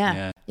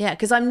 Yeah.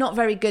 Because I'm not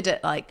very good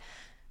at like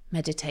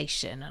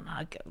meditation, and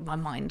my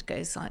mind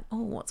goes like,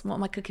 oh, what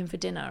am I cooking for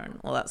dinner and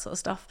all that sort of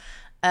stuff.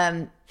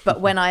 But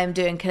when I am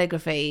doing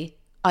calligraphy,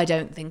 I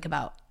don't think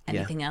about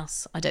anything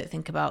else. I don't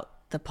think about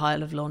the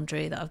pile of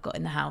laundry that I've got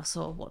in the house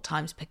or what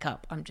time's pick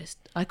up.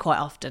 I quite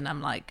often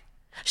I'm like,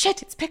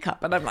 shit, it's pick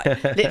up, and I'm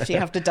like literally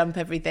have to dump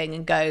everything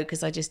and go,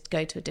 because I just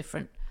go to a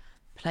different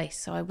place.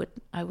 So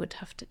I would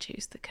have to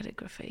choose the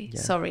calligraphy.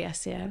 Sorry,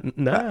 SEO.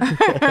 No.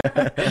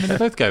 I mean, they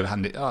both go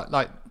hand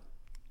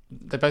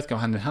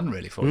in hand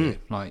really for you.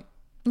 Like,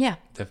 yeah,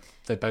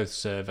 they both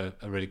serve a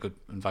really good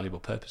and valuable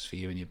purpose for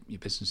you and your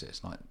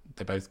businesses. Like,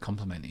 they both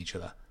complement each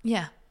other.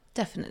 Yeah,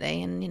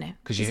 definitely. And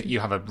because you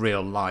have a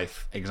real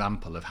life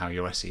example of how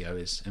your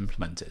SEO is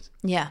implemented.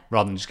 Yeah,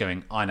 rather than just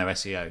going, I know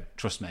SEO,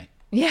 trust me.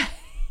 Yeah.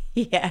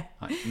 Yeah.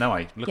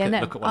 Like, look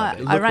at what I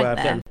did. I rank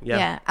there.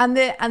 Yeah. And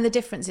the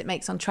difference it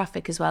makes on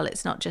traffic as well.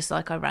 It's not just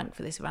like I rank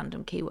for this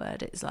random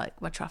keyword. It's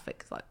like my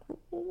traffic is like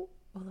all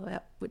the way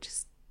up, which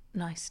is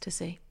nice to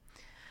see.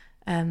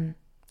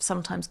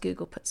 Sometimes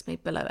Google puts me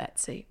below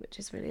Etsy, which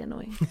is really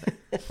annoying.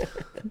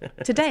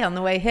 Today on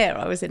the way here,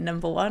 I was in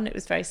number 1. It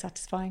was very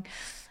satisfying.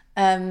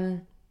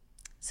 So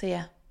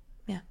yeah.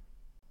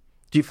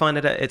 Do you find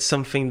that it's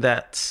something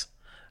that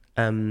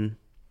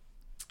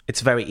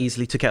it's very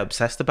easily to get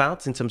obsessed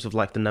about in terms of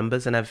like the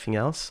numbers and everything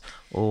else,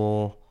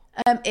 or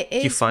it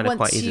is, do you find it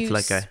quite easy to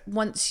let go?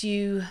 Once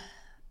you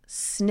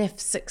sniff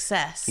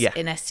success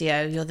in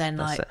SEO, you're then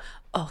like,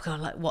 oh god,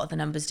 like what are the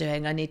numbers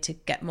doing? I need to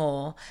get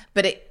more.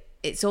 But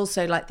it's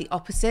also like the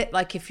opposite.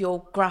 Like if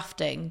you're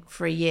grafting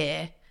for a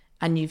year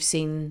and you've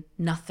seen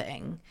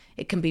nothing,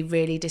 it can be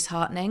really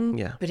disheartening.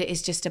 Yeah. But it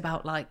is just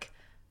about like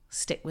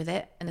stick with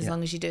it, and as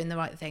long as you're doing the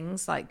right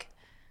things, like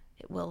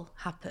it will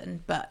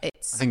happen. But I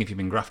think if you've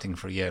been grafting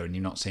for a year and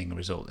you're not seeing a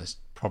result, there's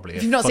probably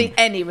you've not seen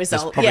any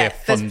result. There's probably a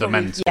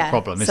fundamental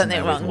problem, isn't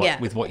there,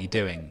 with what you're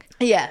doing?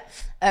 Yeah.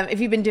 If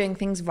you've been doing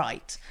things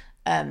right,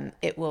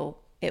 it will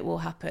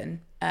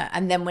happen.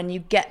 And then when you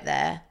get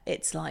there,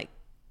 it's like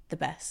the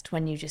best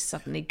when you just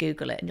suddenly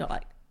Google it and you're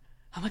like,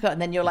 oh my god,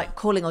 and then you're like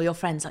calling all your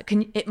friends like,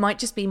 it might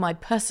just be my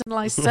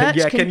personalized search.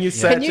 Can you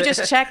search can you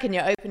just check? And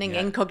you're opening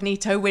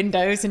incognito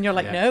windows and you're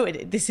like, no,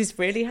 this is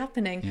really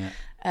happening.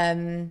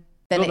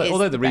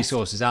 Although the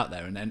resource is out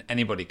there and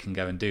anybody can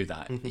go and do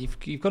that,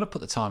 you've got to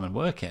put the time and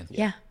work in.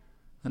 Yeah.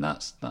 And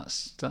that's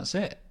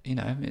it.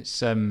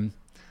 It's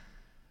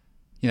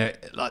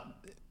like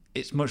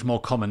it's much more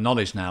common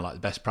knowledge now, like the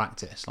best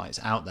practice. Like it's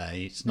out there.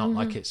 It's not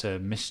like it's a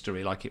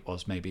mystery like it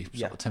was maybe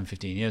sort of 10,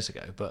 15 years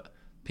ago. But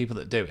people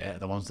that do it are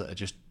the ones that are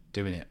just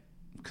doing it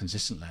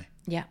consistently.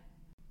 Yeah.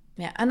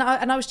 Yeah. And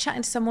I was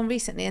chatting to someone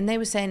recently and they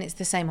were saying it's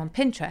the same on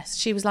Pinterest.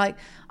 She was like,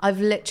 I've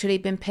literally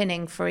been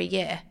pinning for a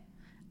year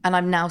and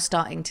I'm now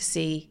starting to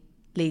see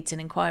leads and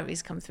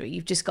inquiries come through.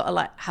 You've just got to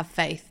like have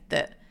faith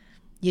that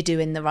you're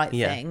doing the right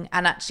thing,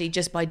 and actually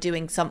just by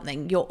doing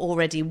something you're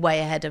already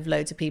way ahead of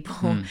loads of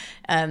people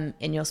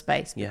in your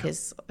space,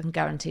 because I can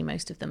guarantee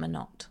most of them are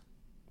not.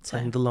 So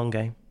in the long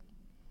game.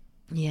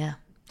 Yeah.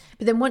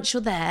 But then once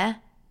you're there,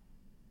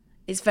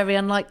 it's very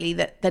unlikely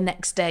that the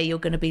next day you're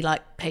going to be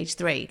like page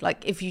 3.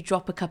 Like if you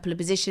drop a couple of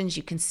positions,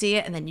 you can see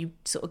it and then you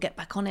sort of get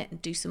back on it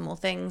and do some more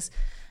things.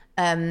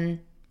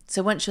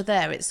 So once you're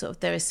there, it's sort of,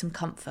 there is some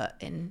comfort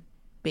in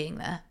being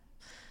there.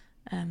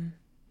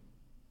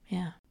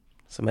 Yeah.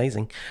 It's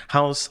amazing.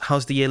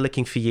 How's the year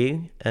looking for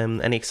you?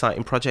 Any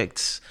exciting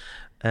projects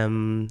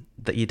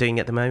that you're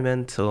doing at the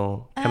moment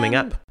or coming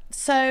up?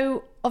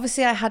 So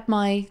obviously I had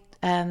my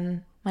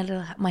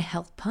my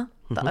helper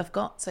that I've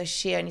got. So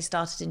she only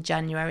started in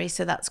January,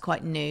 so that's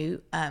quite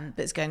new, but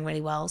it's going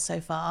really well so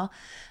far.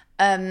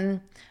 I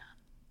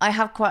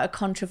have quite a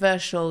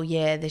controversial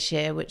year this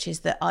year, which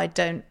is that I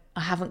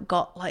haven't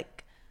got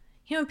like,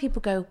 you know, when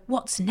people go,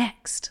 what's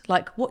next?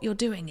 Like what you're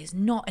doing is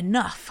not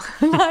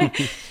enough. And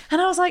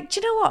I was like, do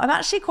you know what? I'm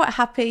actually quite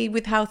happy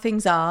with how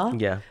things are.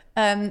 Yeah.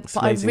 But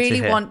I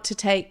really want to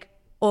take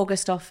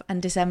August off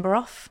and December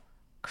off.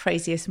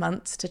 Craziest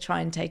months to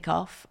try and take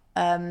off.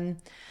 But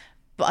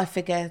I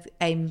figure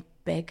aim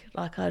big.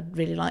 Like I'd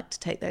really like to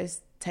take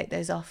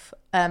those off.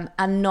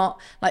 And not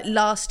like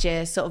last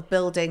year, sort of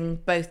building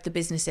both the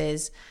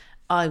businesses,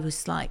 I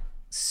was like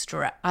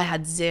I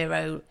had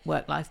zero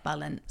work-life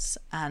balance,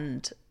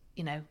 and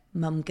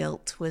mum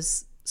guilt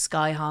was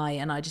sky high,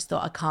 and I just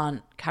thought I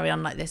can't carry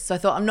on like this. So I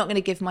thought I'm not going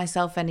to give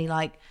myself any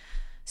like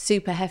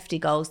super hefty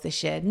goals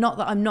this year. Not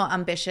that I'm not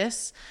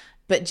ambitious,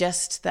 but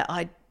just that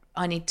I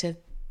need to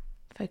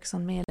focus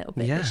on me a little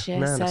bit this year.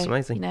 No, that's so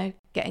amazing.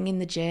 getting in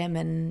the gym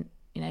and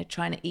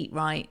trying to eat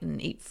right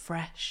and eat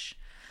fresh.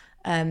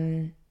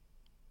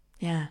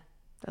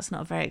 That's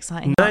not a very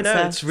exciting answer.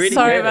 No, it's really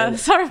sorry good.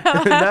 Sorry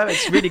about that. No,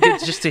 it's really good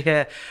just to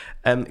hear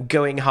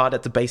going hard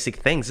at the basic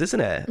things,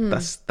 isn't it?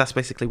 That's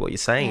basically what you're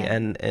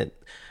saying. Yeah.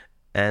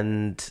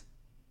 And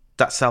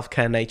that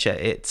self-care nature,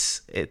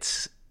 it's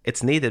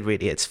needed,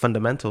 really. It's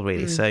fundamental,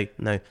 really. So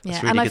no,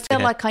 that's really and good I to feel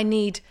hear. like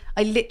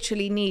I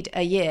literally need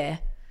a year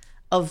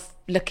of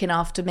looking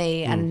after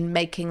me and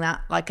making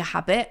that like a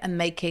habit, and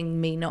making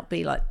me not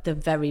be like the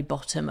very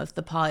bottom of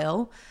the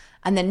pile.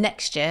 And then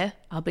next year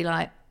I'll be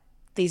like,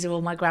 these are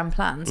all my grand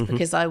plans,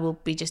 because I will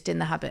be just in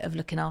the habit of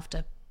looking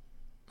after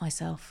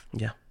myself.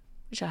 Yeah.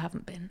 Which I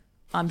haven't been.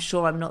 I'm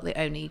sure I'm not the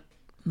only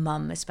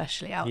mum,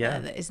 especially out there,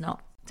 that is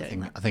not doing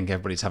that. I think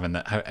everybody's having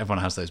that.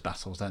 Everyone has those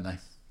battles, don't they?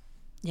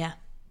 Yeah.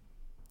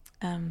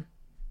 Do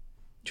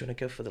you want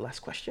to go for the last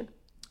question?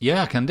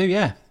 Yeah, I can do.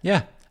 Yeah.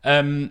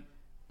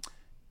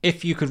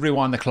 If you could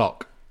rewind the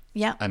clock,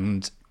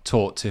 and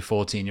talk to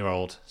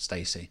 14-year-old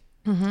Stacey,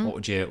 what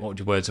would your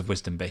words of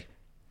wisdom be?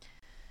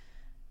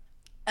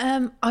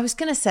 I was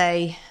going to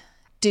say,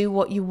 do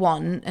what you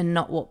want and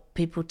not what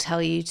people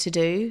tell you to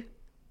do.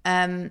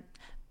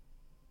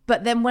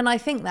 But then when I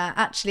think that,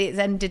 actually, it's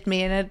ended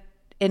me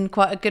in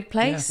quite a good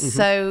place. Yeah.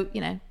 So,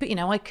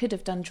 I could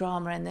have done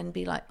drama and then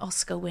be like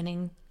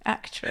Oscar-winning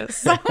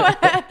actress. But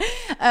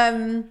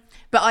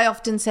I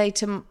often say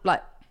to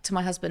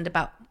my husband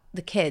about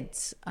the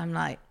kids, I'm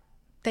like,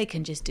 they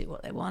can just do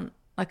what they want.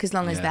 Like, as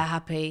long as they're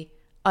happy,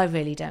 I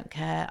really don't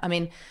care. I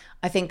mean,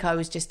 I think I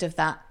was just of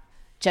that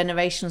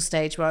generational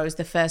stage where I was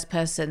the first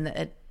person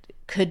that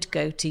could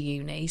go to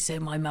uni. So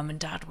my mum and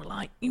dad were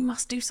like, you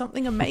must do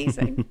something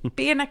amazing,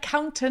 be an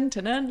accountant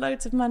and earn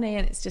loads of money.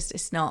 And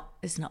it's not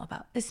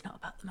about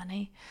the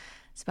money.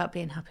 It's about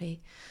being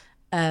happy.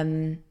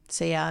 So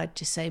yeah, I'd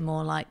just say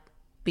more like,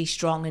 be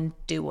strong and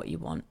do what you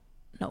want,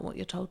 not what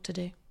you're told to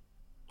do.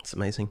 It's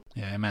amazing.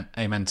 Yeah,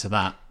 amen to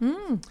that.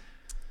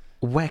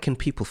 Where can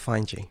people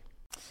find you?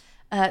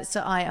 So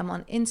I am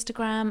on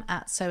Instagram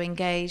at So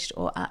Engaged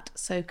or at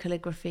So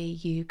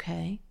Calligraphy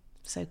UK.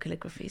 So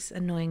Calligraphy's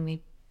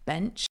annoyingly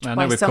benched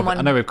by someone.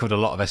 I know we've covered a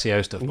lot of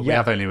SEO stuff, but we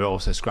have only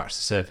also scratched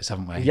the surface,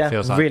 haven't we? Yeah, it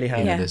feels like, really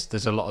have.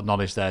 There's a lot of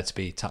knowledge there to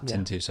be tapped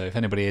into. So if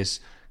anybody is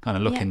kind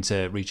of looking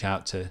to reach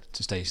out to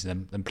Stacey,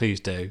 then please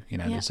do.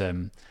 There's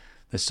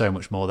so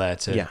much more there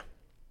to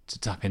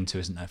tap into,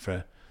 isn't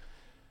there?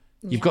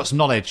 You've got some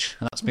knowledge,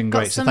 and that's been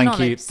great. So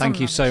thank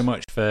you so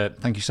much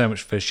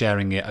for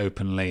sharing it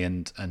openly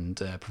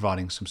and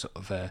providing some sort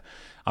of.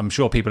 I'm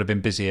sure people have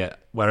been busy at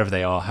wherever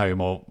they are,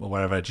 home or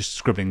wherever, just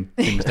scribbling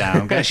things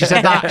down. She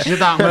said that.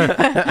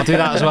 I'll do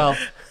that as well.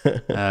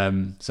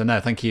 So no,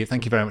 thank you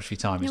very much for your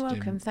time. You're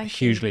welcome. Thank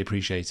you. Hugely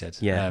appreciated.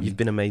 Yeah, you've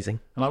been amazing.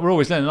 And we're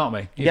always learning, aren't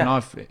we? Even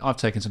I've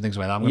taken some things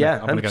away. I'm going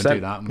to go and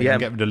do that. I'm going to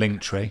get rid of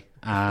Linktree.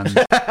 And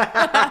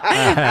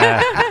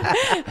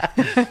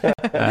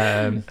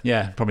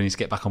probably need to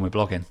get back on with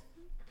blogging.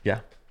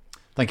 Yeah.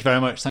 Thank you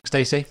very much. Thanks,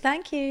 Stacey.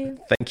 Thank you.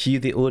 Thank you,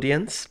 the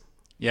audience.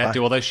 Yeah, Bye.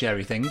 do all those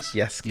sharey things.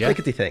 Yes,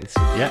 clickety things.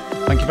 Yeah,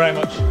 thank you very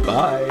much.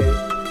 Bye.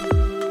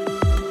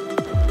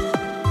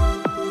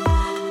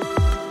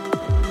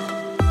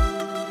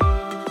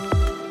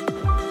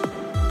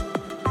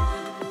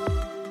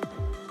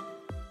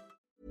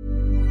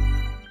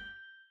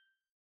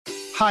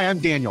 Hi, I'm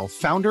Daniel,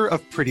 founder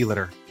of Pretty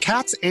Litter.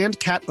 Cats and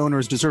cat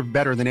owners deserve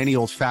better than any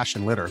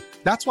old-fashioned litter.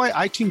 That's why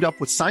I teamed up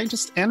with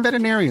scientists and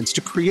veterinarians to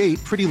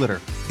create Pretty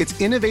Litter.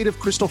 Its innovative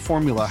crystal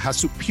formula has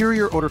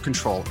superior odor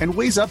control and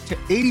weighs up to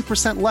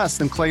 80% less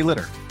than clay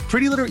litter.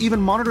 Pretty Litter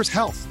even monitors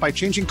health by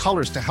changing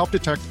colors to help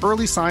detect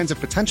early signs of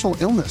potential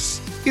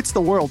illness. It's the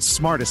world's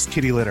smartest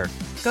kitty litter.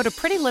 Go to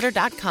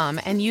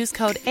prettylitter.com and use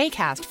code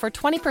ACAST for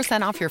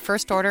 20% off your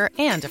first order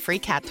and a free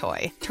cat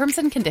toy. Terms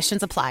and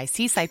conditions apply.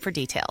 See site for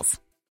details.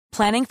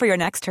 Planning for your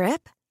next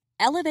trip?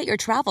 Elevate your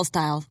travel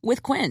style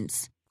with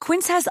Quince.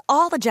 Quince has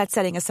all the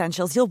jet-setting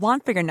essentials you'll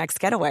want for your next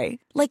getaway,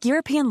 like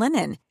European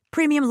linen,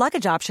 premium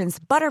luggage options,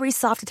 buttery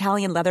soft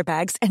Italian leather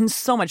bags, and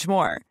so much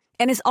more.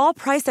 And is all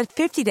priced at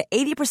 50 to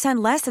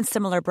 80% less than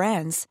similar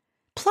brands.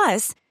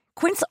 Plus,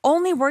 Quince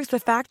only works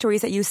with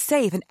factories that use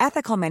safe and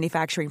ethical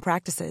manufacturing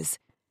practices.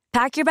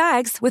 Pack your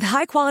bags with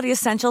high-quality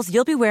essentials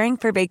you'll be wearing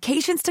for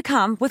vacations to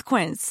come with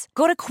Quince.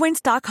 Go to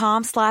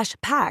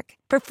quince.com/pack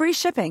for free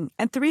shipping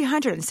and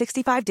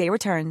 365-day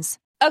returns.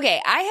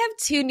 Okay, I have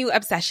 2 new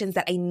obsessions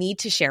that I need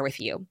to share with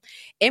you.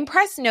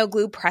 Impress No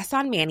Glue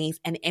Press-On Manis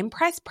and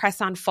Impress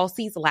Press-On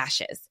Falsies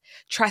Lashes.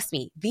 Trust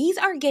me, these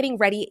are getting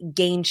ready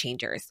game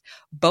changers.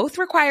 Both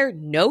require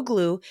no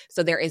glue,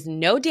 so there is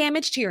no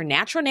damage to your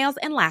natural nails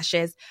and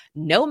lashes,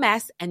 no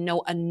mess, and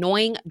no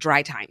annoying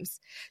dry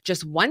times.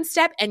 Just one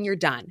step and you're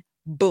done.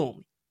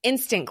 Boom.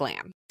 Instant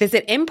glam.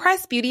 Visit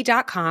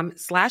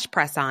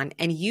impressbeauty.com/presson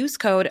and use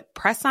code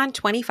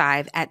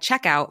PRESSON25 at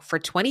checkout for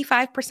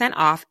 25%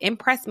 off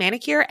Impress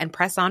Manicure and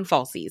Press-On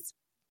Falsies.